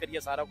क्रिएट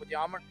करिए सारा कुछ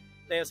आमन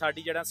ते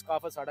साडी जेह्ड़ा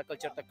सकाफत साडा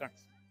कल्चर तक्कन।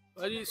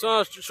 जी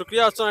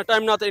शुक्रिया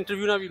टाइम ना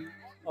इंटरव्यू ना भी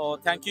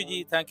थैंक यू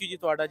जी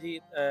तुहाडा जी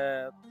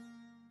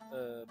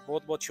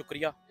बहुत बहुत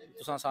शुक्रिया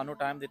तुसां सानू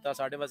टाइम दिता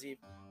साडे वास्ते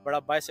बड़ा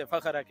बायस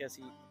फखर है कि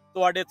असी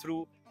तुहाडे थ्रू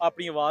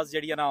अपनी आवाज़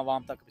जेह्ड़ी है ना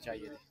आवाम तक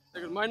पहुँचाइए।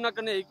 माइंड ना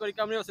करने एक बार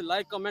कैमरे से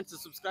लाइक कमेंट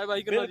सब्सक्राइब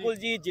आई करना बिल्कुल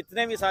जी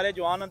जितने भी सारे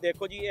जवान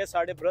देखो जी ये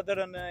साडे ब्रदर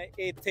न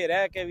ये इत्थे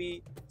रह के भी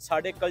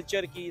साडे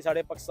कल्चर की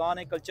साडे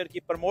पाकिस्तान के कल्चर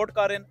की प्रमोट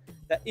करें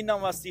ते इन्हां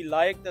वास्ते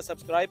लाइक ते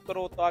सब्सक्राइब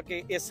करो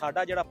ताकि ये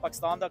साडा जेह्ड़ा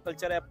पाकिस्तान दा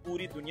कल्चर है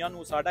पूरी दुनिया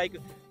नू साडा एक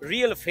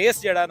रियल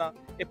फेस जेह्ड़ा ना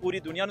ये पूरी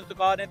दुनिया नू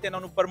दिखा रहे ते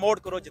इन्हां नू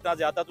प्रमोट करो जितना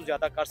ज़्यादा तो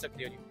ज़्यादा कर सकते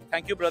हो जी।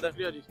 Thank you brother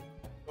ji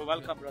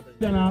welcome brother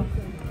जनाब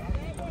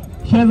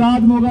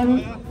Shahzad Mughal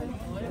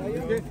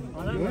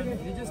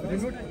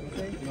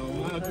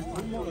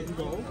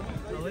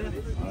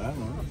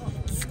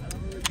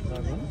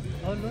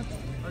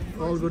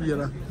All good,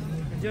 Yara.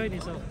 Enjoyed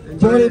yourself.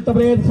 Joy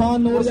Tabreed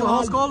Khan Noor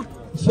Jahan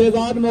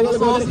Shehzad Mughal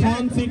Badr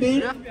Khan City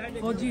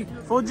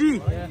Fauji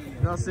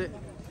that's it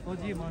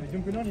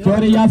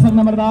Jory Yasir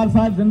Namardar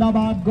Sahib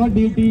Zindabad good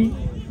DT।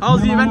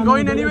 How's the event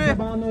going anyway?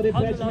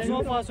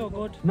 So far so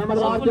good.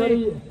 Namardar Hopefully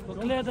Jory we'll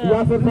clear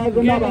Yasir Sahib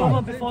the game over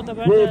Zindabad before the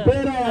ये event.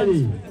 पेड़ आया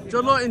जी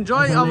Chalo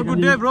enjoy have a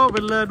good day bro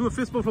we'll do a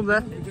fist bump from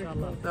there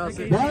that's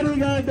it। very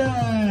good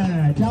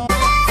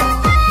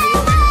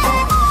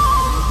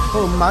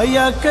ओ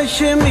माया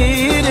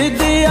कश्मीर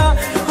दिया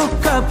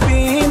हुक्का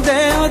पींदे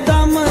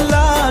दम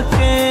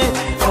लाके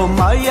ओ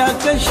माया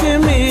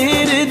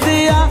कश्मीर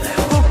दिया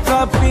हुक्का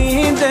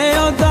पींदे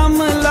दम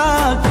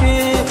लाके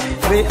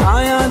वे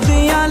आया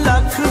दिया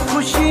लख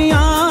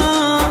खुशियां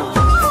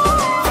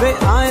वे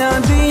आया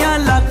दिया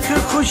लख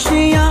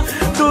खुशियां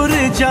टुर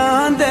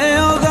जांदे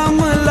ओ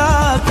गम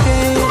लाके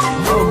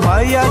ओ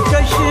माया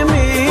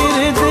कश्मीर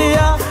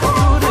दिया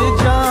टुर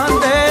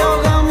जांदे ओ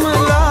गम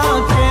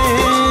लाके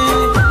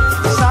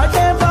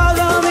साडे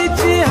बागां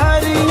विच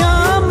हरियां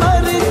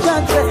मरचां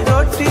ते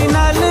रोटी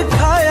नाल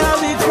खाया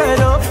भी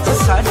करो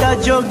साडा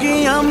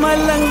जोगियां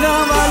मलंगा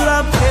वाला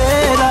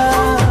फेरा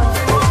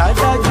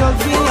साडा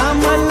जोगियां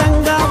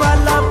मलंगा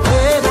वाला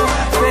फेरा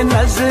ते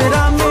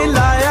नजरा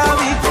मिलाया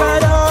भी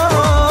करो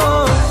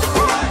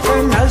ते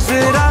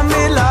नजरा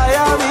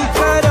मिलाया भी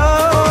करो।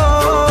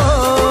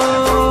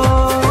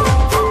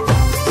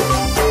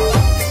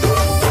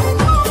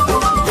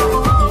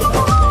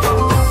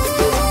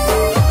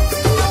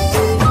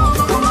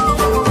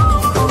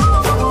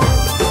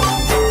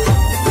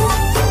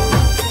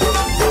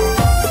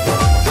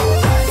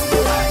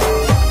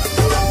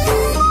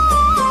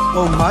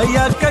 ओ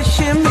माया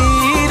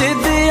कश्मीर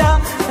दिया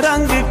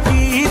रंग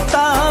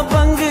कीता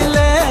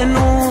बंगले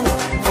नू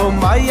ओ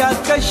माया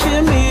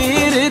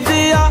कश्मीर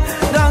दिया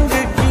रंग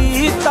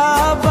कीता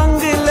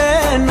बंगले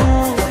नू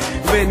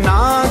वे ना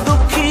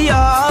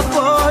दुखिया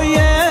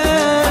पोए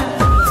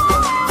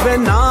वे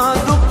ना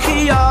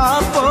दुखिया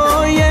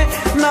पोए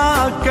ना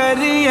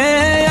करिए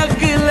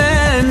अगले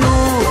नू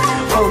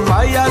ओ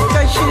माया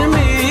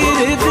कश्मीर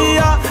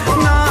दिया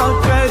ना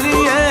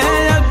करिए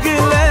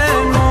अगले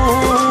नू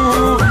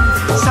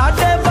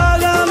साडे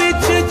बागां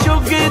विच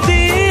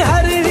चुगदी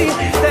हरणी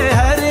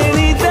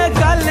ते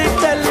गल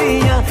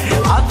टलियां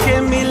आके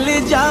मिल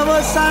जाओ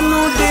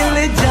सानू दिल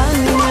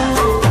जानियां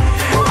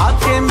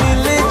आके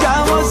मिल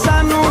जाओ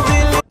सानू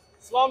दिल।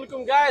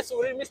 Assalamualaikum guys, so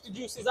we're in Mr.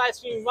 Juice's ice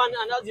cream run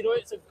and as you know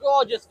it's a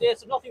gorgeous day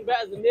so nothing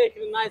better than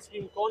making an ice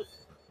cream cone.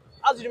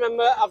 As you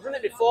remember I've done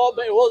it before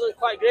but it wasn't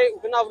quite great.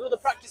 We're going to have another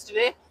practice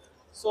today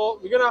so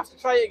we're going to have to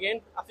try it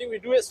again. I think we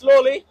do it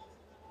slowly.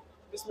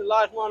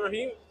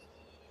 Bismillahirrahmanirrahim.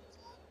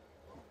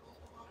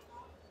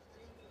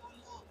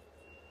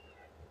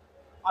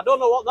 I don't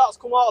know what that's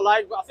come out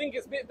like but I think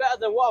it's a bit better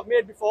than what I've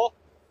made before.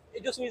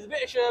 It just needs a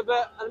bit of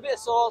sherbet and a bit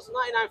of sauce,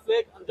 99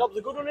 flake and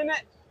job's a good one in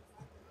it.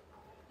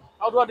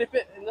 How do I dip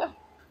it in there?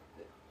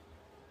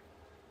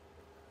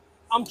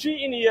 I'm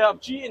cheating here, I'm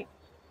cheating.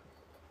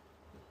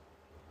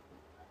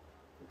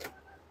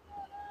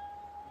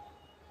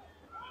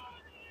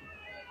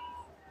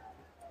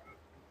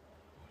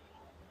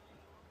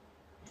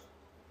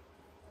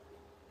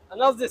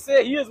 And as they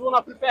say, here's one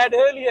I prepared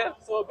earlier.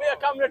 So a bit of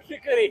camera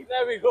trickery.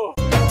 There we go.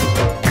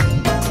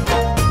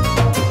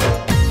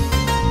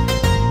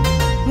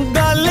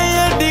 गल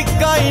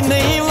डिकाई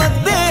नहीं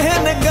वदे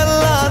न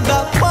गल्ला दा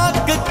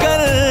पक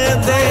कर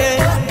दे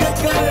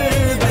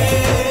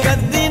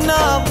कदी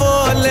ना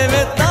बोले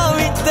वे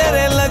तावी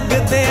तेरे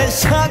लगदे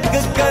शक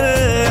कर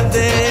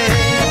दे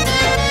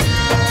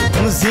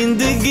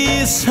जिंदगी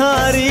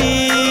सारी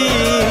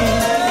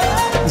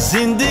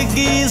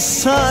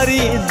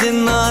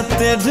जिन्ना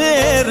ते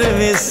ढेर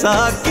विसा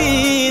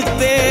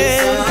कीते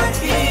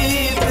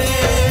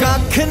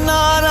कख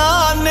नारा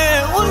ने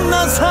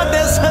उन्ना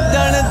साडे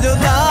सजण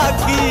जुदा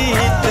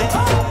कीते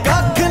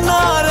कख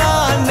नारा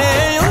ने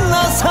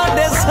उन्ना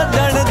साडे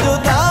सजण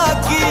जुदा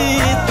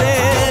कीते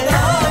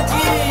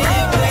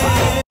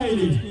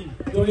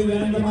कोई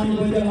वैन जमान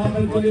गुजर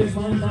हाफिज कोई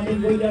उस्मान साबित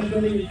गुजर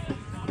कोई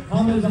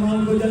हामिद जमान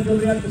गुजर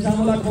कोई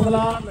तशामुला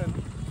खुला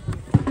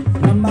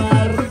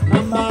नंबर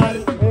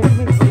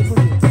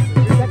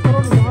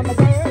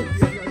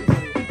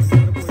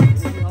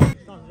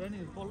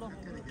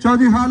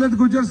चौधरी खालिद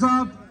गुजर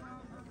साहब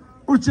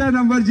उच्चे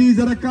नंबर जी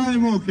जरा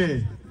कायम होके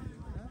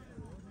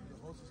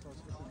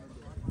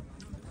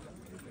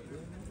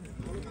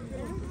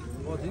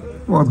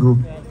बहुत खूब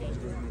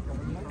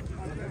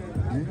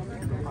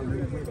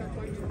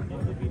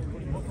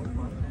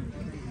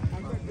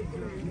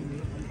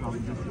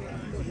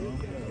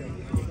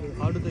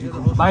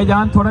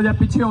भाईजान थोड़ा जा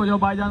पीछे हो जाओ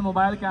भाईजान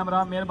मोबाइल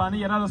कैमरा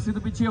मेहरबानी यार रस्सी तो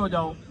पीछे हो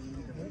जाओ।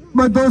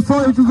 मैं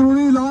दोस्तों एक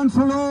जरूरी ऐलान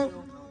सुनो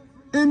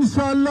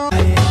इंशाल्लाह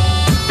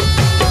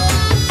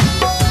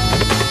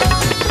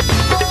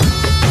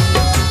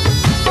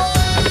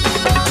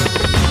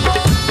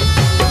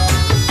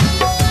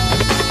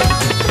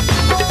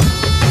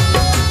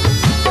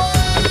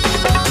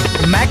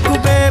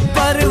महकूबे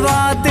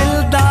परवाह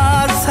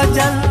दिलदार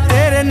सजन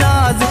तेरे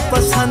नाज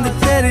पसंद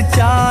तेरी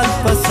चाल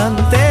पसंद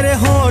तेरे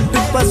होठ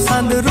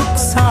पसंद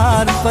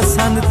रुखसार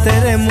पसंद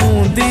तेरे मुंह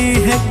दी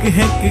हिक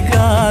हिक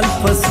गाल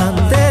पसंद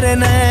तेरे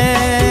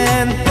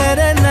नैन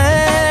तेरे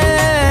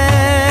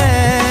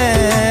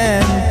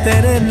नैन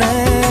तेरे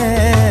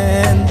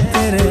नैन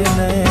तेरे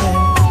नैन।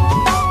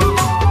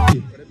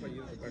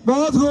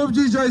 बहुत खूब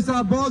जी जय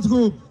साहब बहुत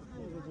खूब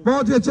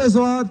बहुत ही अच्छे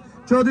सवाल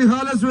चौधरी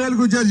खालिद सुहेल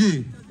गुजर जी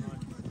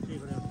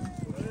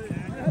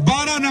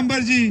 12 नंबर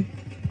जी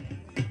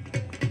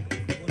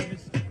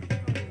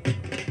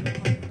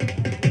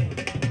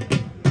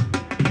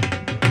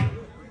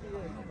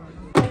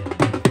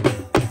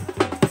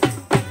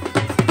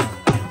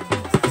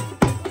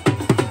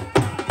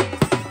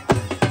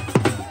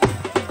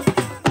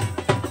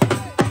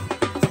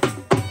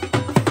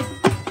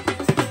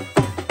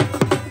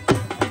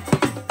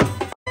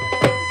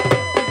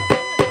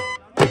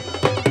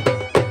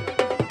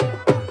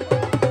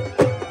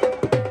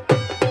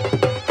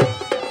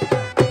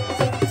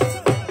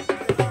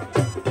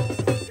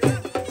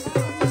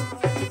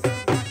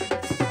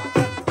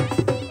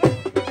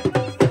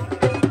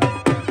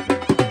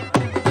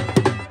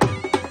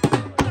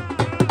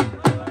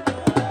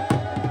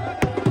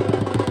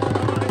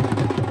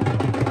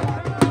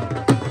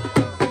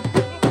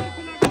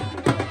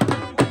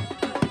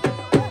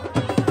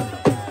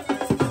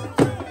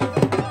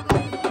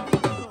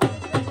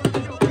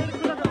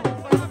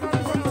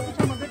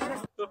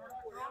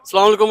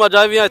अस्सलाम वालेकुम अज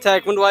आए भी इत्थे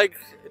हैकमंडवाइक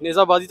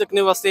नेज़ा बाजी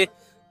तकने वास्ते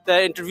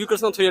ते इंटरव्यू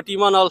करसा थोड़ी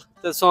टीमा नाल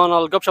ते सो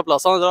नाल गपशप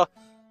लासा जरा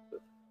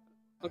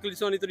अंकल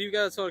सोनी तारीफ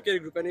क्या सो के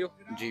ग्रुप है नहीं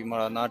जी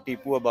मेरा नाम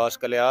टीपू अब्बास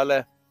कल्याल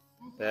है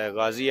ते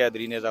गाजी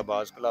हैदरी नेज़ा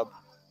बाज क्लब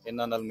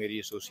इन्हां नाल मेरी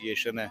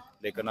एसोसीएशन है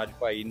लेकिन अज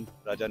भाई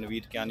राजा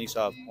नवीद कियानी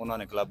साहब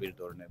उन्होंने क्लब विच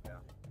दौड़ने पे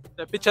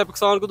ते पीछे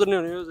पाकिस्तान को दौड़ने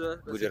होने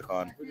गुजर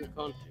खान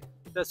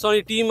ते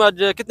सोनी टीम अज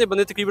कितने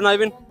बंदे तकरीबन आए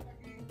हैं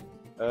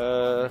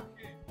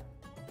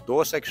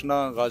 2 सेक्शन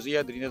गाजी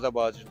हैदरी नेज़ा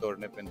बाज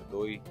दौड़ने पे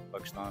 2 ही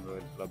Pakistan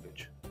royal club which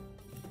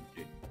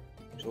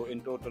so in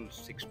total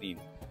 16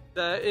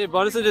 ते ए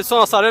बारिश जे सो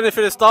सारे ने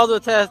फिर उस्ताद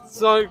थे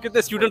सो कितने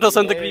स्टूडेंट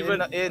हसन तकरीबन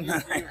ए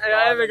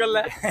वे गल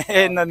है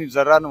इन्हां दी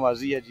जरा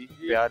नवाजी है जी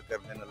प्यार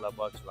करदे ने अल्लाह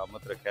पाक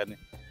सलामत रखे ने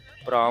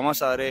भरावां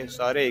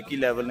सारे एक ही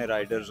लेवल ने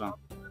राइडर्स हां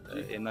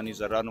इन्हां दी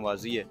जरा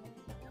नवाजी है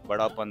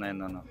बड़ापन है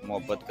इन्हां नाल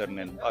मोहब्बत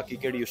करने बाकी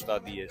केड़ी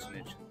उस्तादी है इसने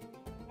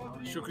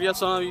शुक्रिया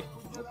सोना भी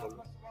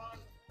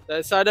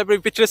साडे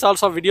पिछले साल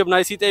सब वीडियो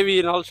बनाई सी ते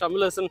भी नाल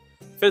शामिल हसन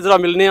फिर जरा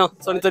मिलने आ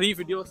सारी तारीफ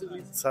वीडियो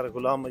सर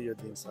गुलाम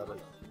मयूद्दीन सर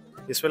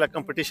इस वेले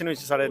कंपटीशन विच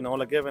साडे 9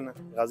 लगे हुए ने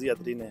गाजी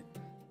हैदरी ने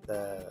ते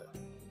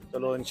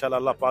चलो इंशाल्लाह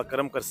अल्लाह पाक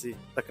करम करसी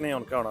तकने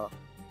हुन क्या होना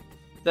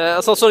ते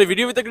असा सोनी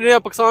वीडियो भी तकने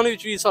पाकिस्तान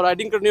विच भी सो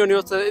राइडिंग करनी होनी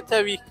इत्थे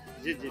भी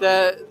ते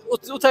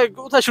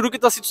उथे शुरू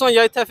कीता सी तुसां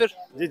या इत्थे फिर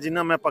जी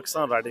जिन्ना मैं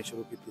पाकिस्तान राइडिंग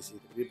शुरू कीती सी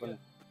तकरीबन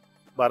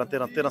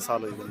 12-13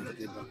 साल हो गए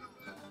तकरीबन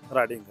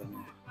राइडिंग करनी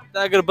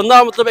अगर बंदा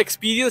मतलब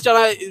एक्सपीरियंस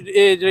चाहना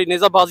जो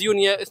नेज़ा बाजी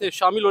होनी है इसने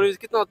शामिल होने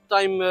कितना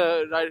टाइम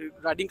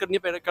राइडिंग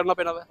करना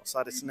पैना है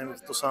सर इसने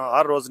तुसा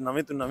हर रोज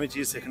नवी तो नवी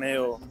चीज सीखने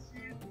हो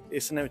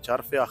इसने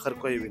चारफे आखिर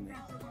कोई भी नहीं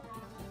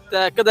ते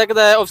कदा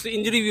कदा ऑब्वियसली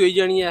इंजरी भी होई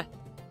जानी है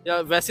या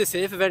वैसे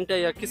सेफ इवेंट है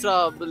या किस तरह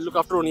लुक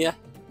आफ्टर होनी है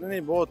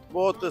नहीं बहुत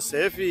बहुत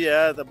सेफ भी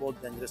है तो बहुत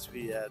डेंजरस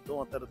भी है,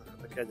 दोनों तरह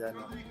रखा जाए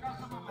ना।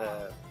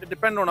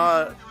 डिपेंड होना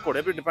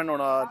घोड़े पर डिपेंड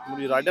होना,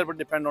 राइडर पर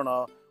डिपेंड होना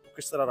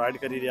किस तरह राइड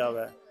करी रहा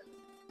है।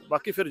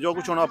 बाकी फिर जो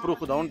कुछ होना अप्रूव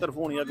खुदा तरफ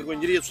होनी है, अगर कोई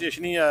इंजरी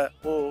एसोसिएशन ही है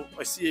वो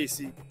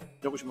ऐसी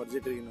जो कुछ मर्जी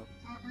करी ना।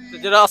 ਤੇ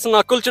ਜਿਹੜਾ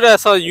ਅਸਨਾ ਕਲਚਰ ਹੈ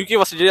ਅਸਾਂ ਯੂਕੇ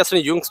ਵਾਸਤੇ ਜਿਹੜੇ ਅਸਨੇ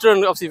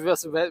ਯੰਗਸਟਰ ਅਸੀਂ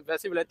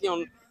ਵੈਸੇ ਬਲੈਤੀ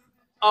ਹੁਣ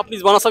ਆਪਣੀ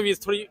ਜ਼ਬਾਨਾਂ ਸਾ ਵੀ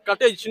ਥੋੜੀ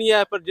ਘੱਟ ਨਹੀਂ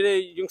ਹੈ, ਪਰ ਜਿਹੜੇ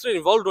ਯੰਗਸਟਰ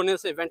ਇਨਵੋਲਵਡ ਹੋਣੇ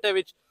ਇਸ ਇਵੈਂਟ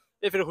ਵਿੱਚ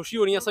ਇਹ ਫਿਰ ਖੁਸ਼ੀ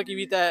ਹੋਣੀ ਅਸਾਂ ਕੀ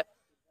ਵੀ ਤਾਂ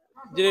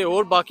ਜਿਹੜੇ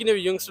ਹੋਰ ਬਾਕੀ ਨੇ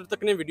ਵੀ ਯੰਗਸਟਰ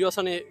ਤੱਕ ਨੇ ਵੀਡੀਓ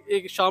ਅਸਾਂ ਨੇ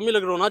ਇੱਕ ਸ਼ਾਮਿਲ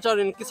ਅਗਰ ਹੋਣਾ ਚਾਹ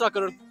ਰਹੇ ਨੇ ਕਿਸ ਤਰ੍ਹਾਂ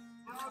ਕਰਨ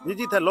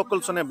जी थे लोकल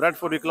सने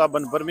ब्रेडफोर्ड क्लब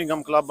बन,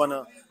 बर्मिंघम क्लब बन,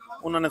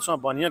 उन्होंने सो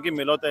बानिया की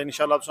मिलो तो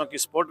इंशाल्लाह सो की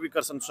सपोर्ट भी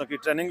कर सन, सो की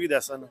ट्रेनिंग भी दे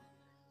सन।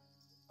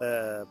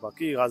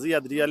 बाकी गाजी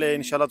अदरी वाले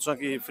इंशाल्लाह सो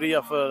की फ्री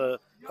ऑफ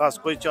खास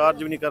कोई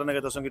चार्ज भी नहीं करने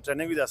के, तो सो की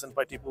ट्रेनिंग भी दे सन।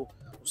 पाई टीपू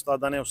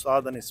उस्ताद ने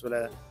इस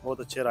वेले बहुत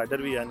अच्छे राइडर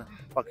भी हैं,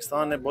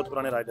 पाकिस्तान ने बहुत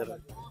पुराने राइडर हैं।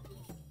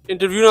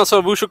 इंटरव्यू ना सर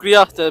बहुत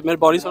शुक्रिया ते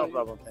मेहरबानी सर।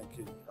 Thank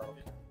you.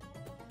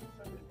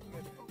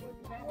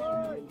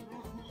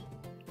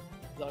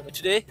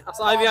 Today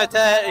असां आए भी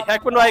थे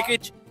हैकमंडवाइक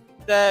विच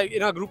ते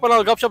इना ग्रुपां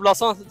नाल गपशप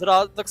लासां जरा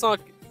तक सा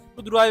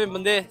कुदरू आए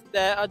बंदे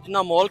ते अज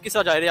ना माहौल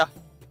किसा जा रहा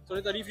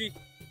थोड़ी तारीफ ही।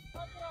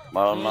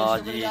 मौलाना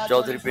जी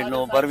चौधरी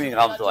पिंडों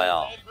बर्मिंघम तो आया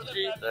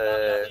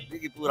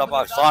ते पूरा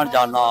पाकिस्तान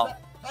जाना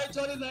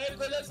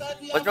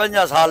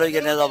 55 साल हो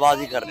गए नेज़ा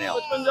बाजी करने।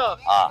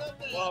 हाँ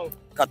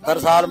 71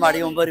 साल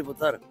माड़ी उम्र ही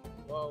पुत्र।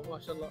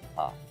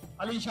 हाँ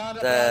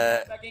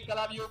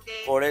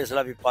घोड़े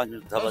इसला भी 5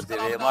 थबदे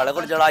वे माड़े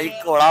को जड़ा एक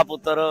घोड़ा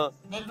पुत्र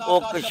वो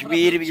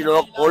कश्मीर विच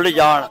लोग भुल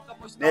जान,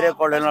 मेरे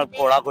घोड़े नाल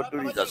घोड़ा कोई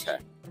टूरी दस्सा।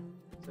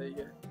 सही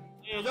है।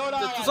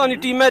 ते तुसां दी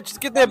टीम में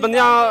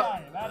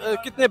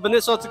कितने बंदे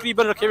सो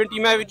तकरीबन रखे हुए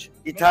टीम विच?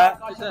 इत्थे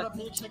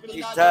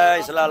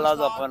इसला अल्लाह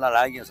दा हुक्म नाल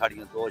आईयां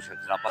साड़ियां 2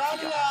 शख्सां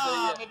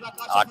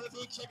पक्कियां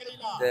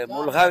ते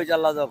मुल्खा विच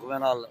अल्लाह दा हुक्म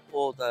नाल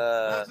ओ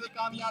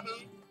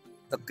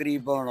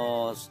तकरीबन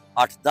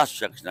 8-10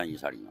 शख्सां ही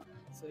साड़ियां।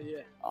 सही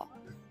है।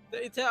 ते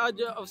इत्थे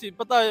अज असी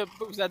पता है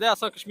ज्यादा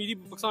असा कश्मीरी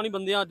पाकिस्तानी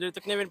बंदे हैं जेह्ड़े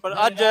तकने पर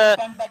अज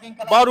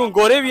बाहरों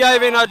गोरे भी आए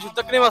हुए अज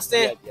तकने वास्ते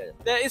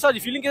ते इस दी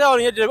फीलिंग किदा हो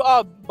रही है जे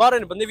बाहर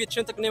बंदे भी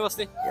अच्छे तकने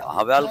वास्ते?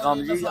 हां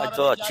वेलकम जी,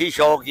 अच्छा अच्छी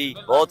शौक ही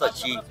बहुत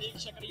अच्छी।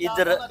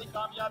 इधर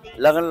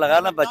लगन लगा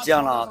ना बच्चा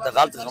ना तो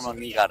गलत काम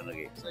नहीं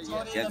करनगे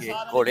क्योंकि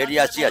घोड़े दी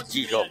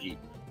अच्छी शौक ही।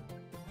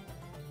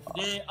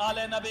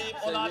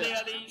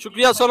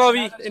 शुक्रिया सोना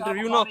भी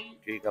इंटरव्यू ना।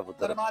 ठीक है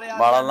पुत्र।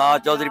 माड़ा ना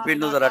चौधरी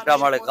पिंडू दा रट्टा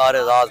माड़े कार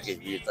आजाद के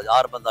जी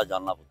हजार बंदा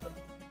जानना पुत्र।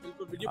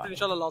 बिल्कुल वीडियो पे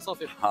इंशाल्लाह लासा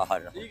फिर। हां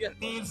ठीक है।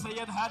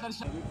 सैयद हैदर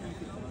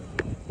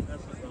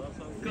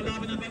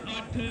क्लब नंबर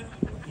 8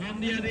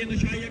 मोहम्मदिया दे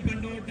नशाइया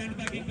कंडो टेंट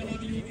पैकिंग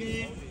क्लब यूके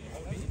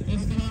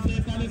इस क्लब दे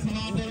पहले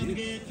सवाल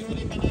देंगे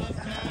चोरी बनारस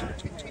का।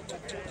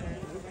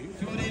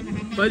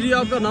 भाई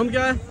आपका नाम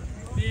क्या है?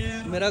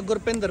 मेरा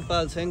गुरपिंदर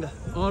पाल सिंह।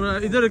 और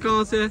इधर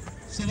कहाँ से?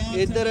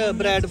 इधर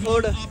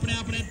ब्रैडफोर्ड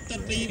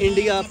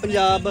इंडिया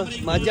पंजाब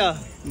माझा।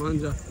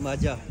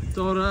 माझा तो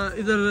और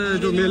इधर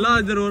जो मेला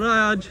इधर हो रहा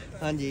है आज?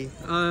 हाँ जी।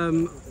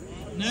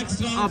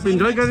 आप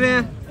एंजॉय कर रहे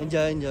हैं?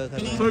 एंजॉय कर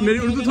रहे हैं। मेरी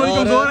उर्दू थोड़ी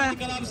कमजोर है।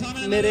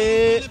 मेरे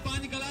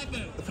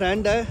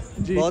फ्रेंड है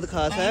बहुत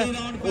खास है,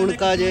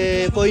 उनका जे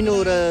कोई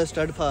नूर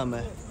स्टड फार्म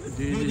है।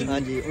 जी हाँ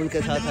जी, उनके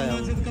साथ आया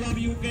हूँ।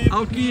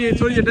 आपकी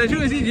थोड़ी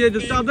अटैचिंग ऐसी ये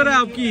जो चादर है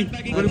आपकी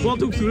बहुत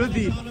खूबसूरत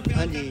थी।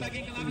 हाँ जी।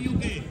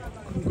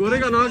 गोरे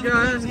का नाम क्या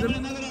है?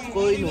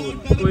 कोई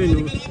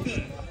नूर।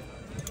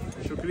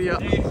 शुक्रिया।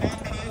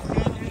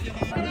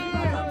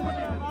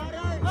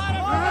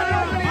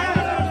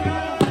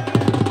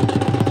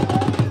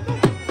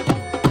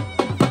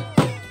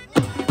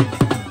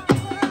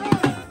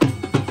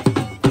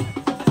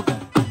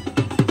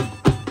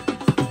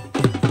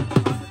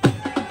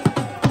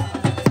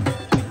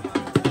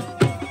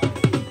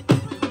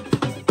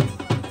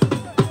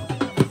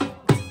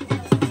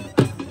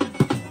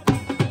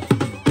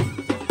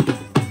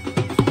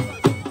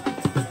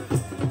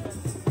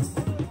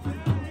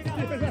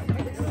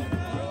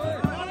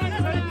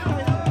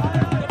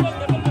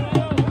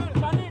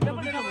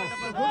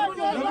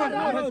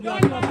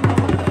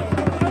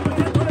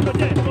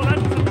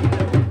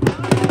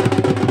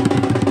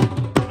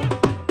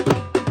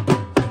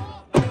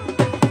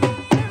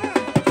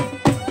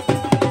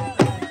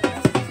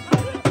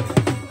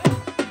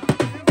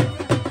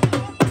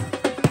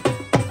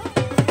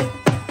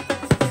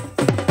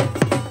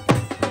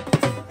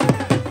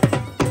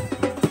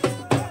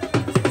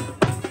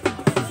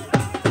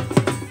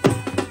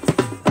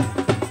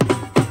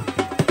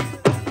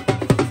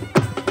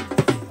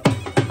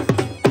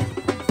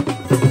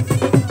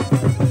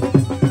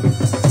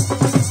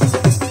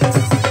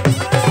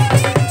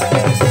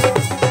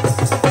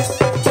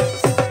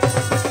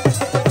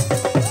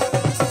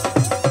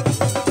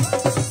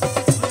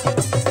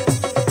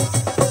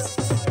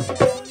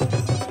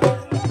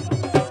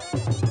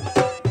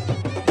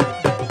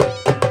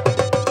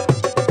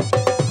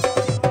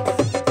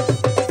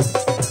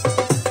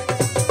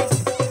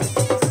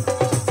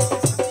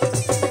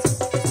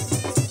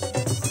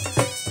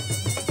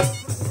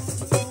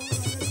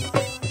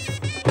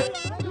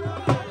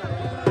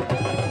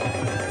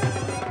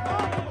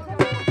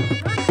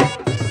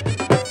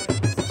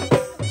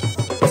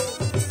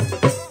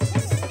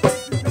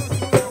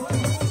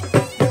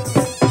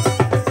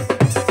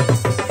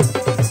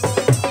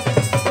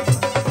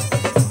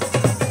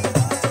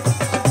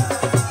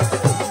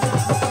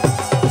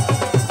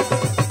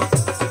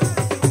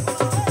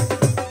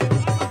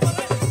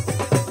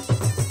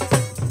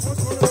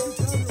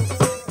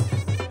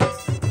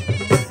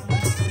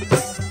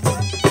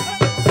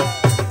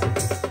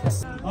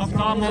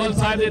 मुगल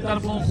साहब की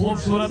तरफों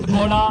खूबसूरत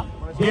घोड़ा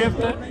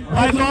गिफ्ट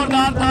भाई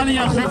जोरदार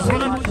तालियां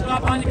खूबसूरत मुश्का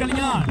 5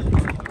 कलियां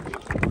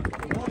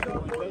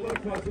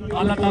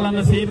अल्लाह ताला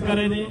नसीब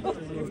करे जी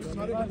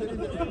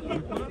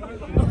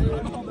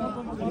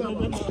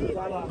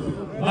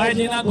भाई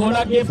जिन्हें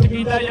घोड़ा गिफ्ट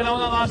किया जरा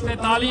उन्होंने वास्ते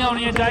तालियां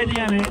होनी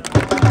चाहिए ने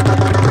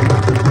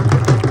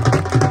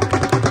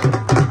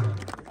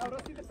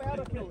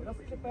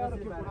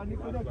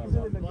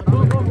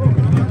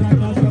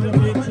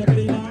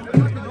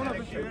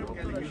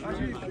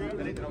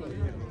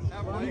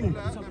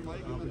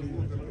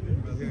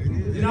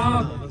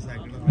जनाब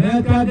मैं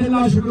दिल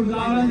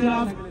शुक्रगुजार हूं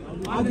जनाब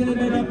आज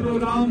मेरा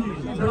प्रोग्राम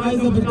बड़ा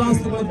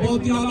जबरदस्त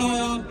बहुत ही आला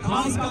आया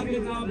खास करके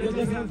जनाब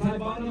जजेस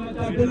साहबान मैं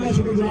दिल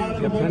शुक्रगुजार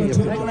हूं बहुत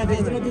अच्छा लगा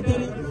फैसला कीते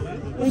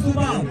उस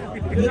बाद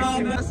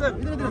जनाब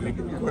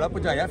बड़ा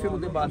पहुंचाया फिर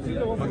उसके बाद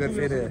मगर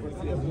फिर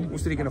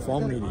उस तरीके का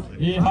फॉर्म नहीं दी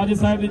ये हाजी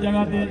साहब की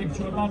जगह पे एक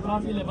छोटा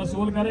ट्रॉफी ले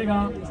वसूल करेगा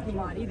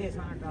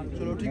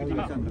चलो ठीक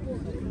है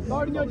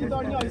ताड़ियां जी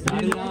ताड़ियां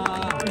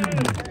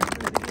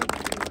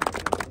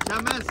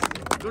शाबाश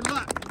good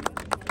luck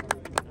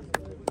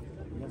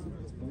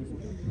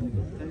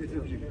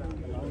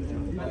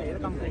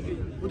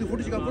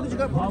photo चिका photo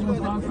चिका photo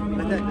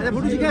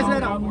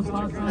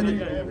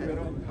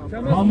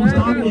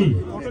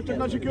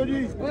चलना सीखियो जी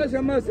ओए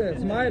शमस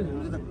स्माइल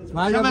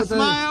स्माइल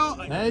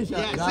है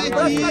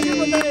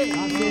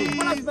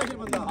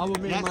अब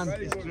मेहमान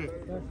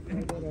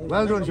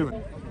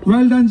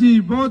वेल डन जी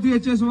बहुत ही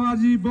अच्छे सवार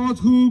जी बहुत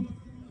खूब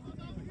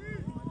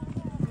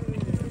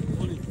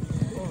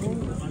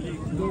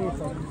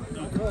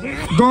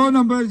दो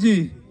नंबर जी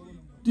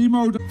टीम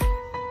आउट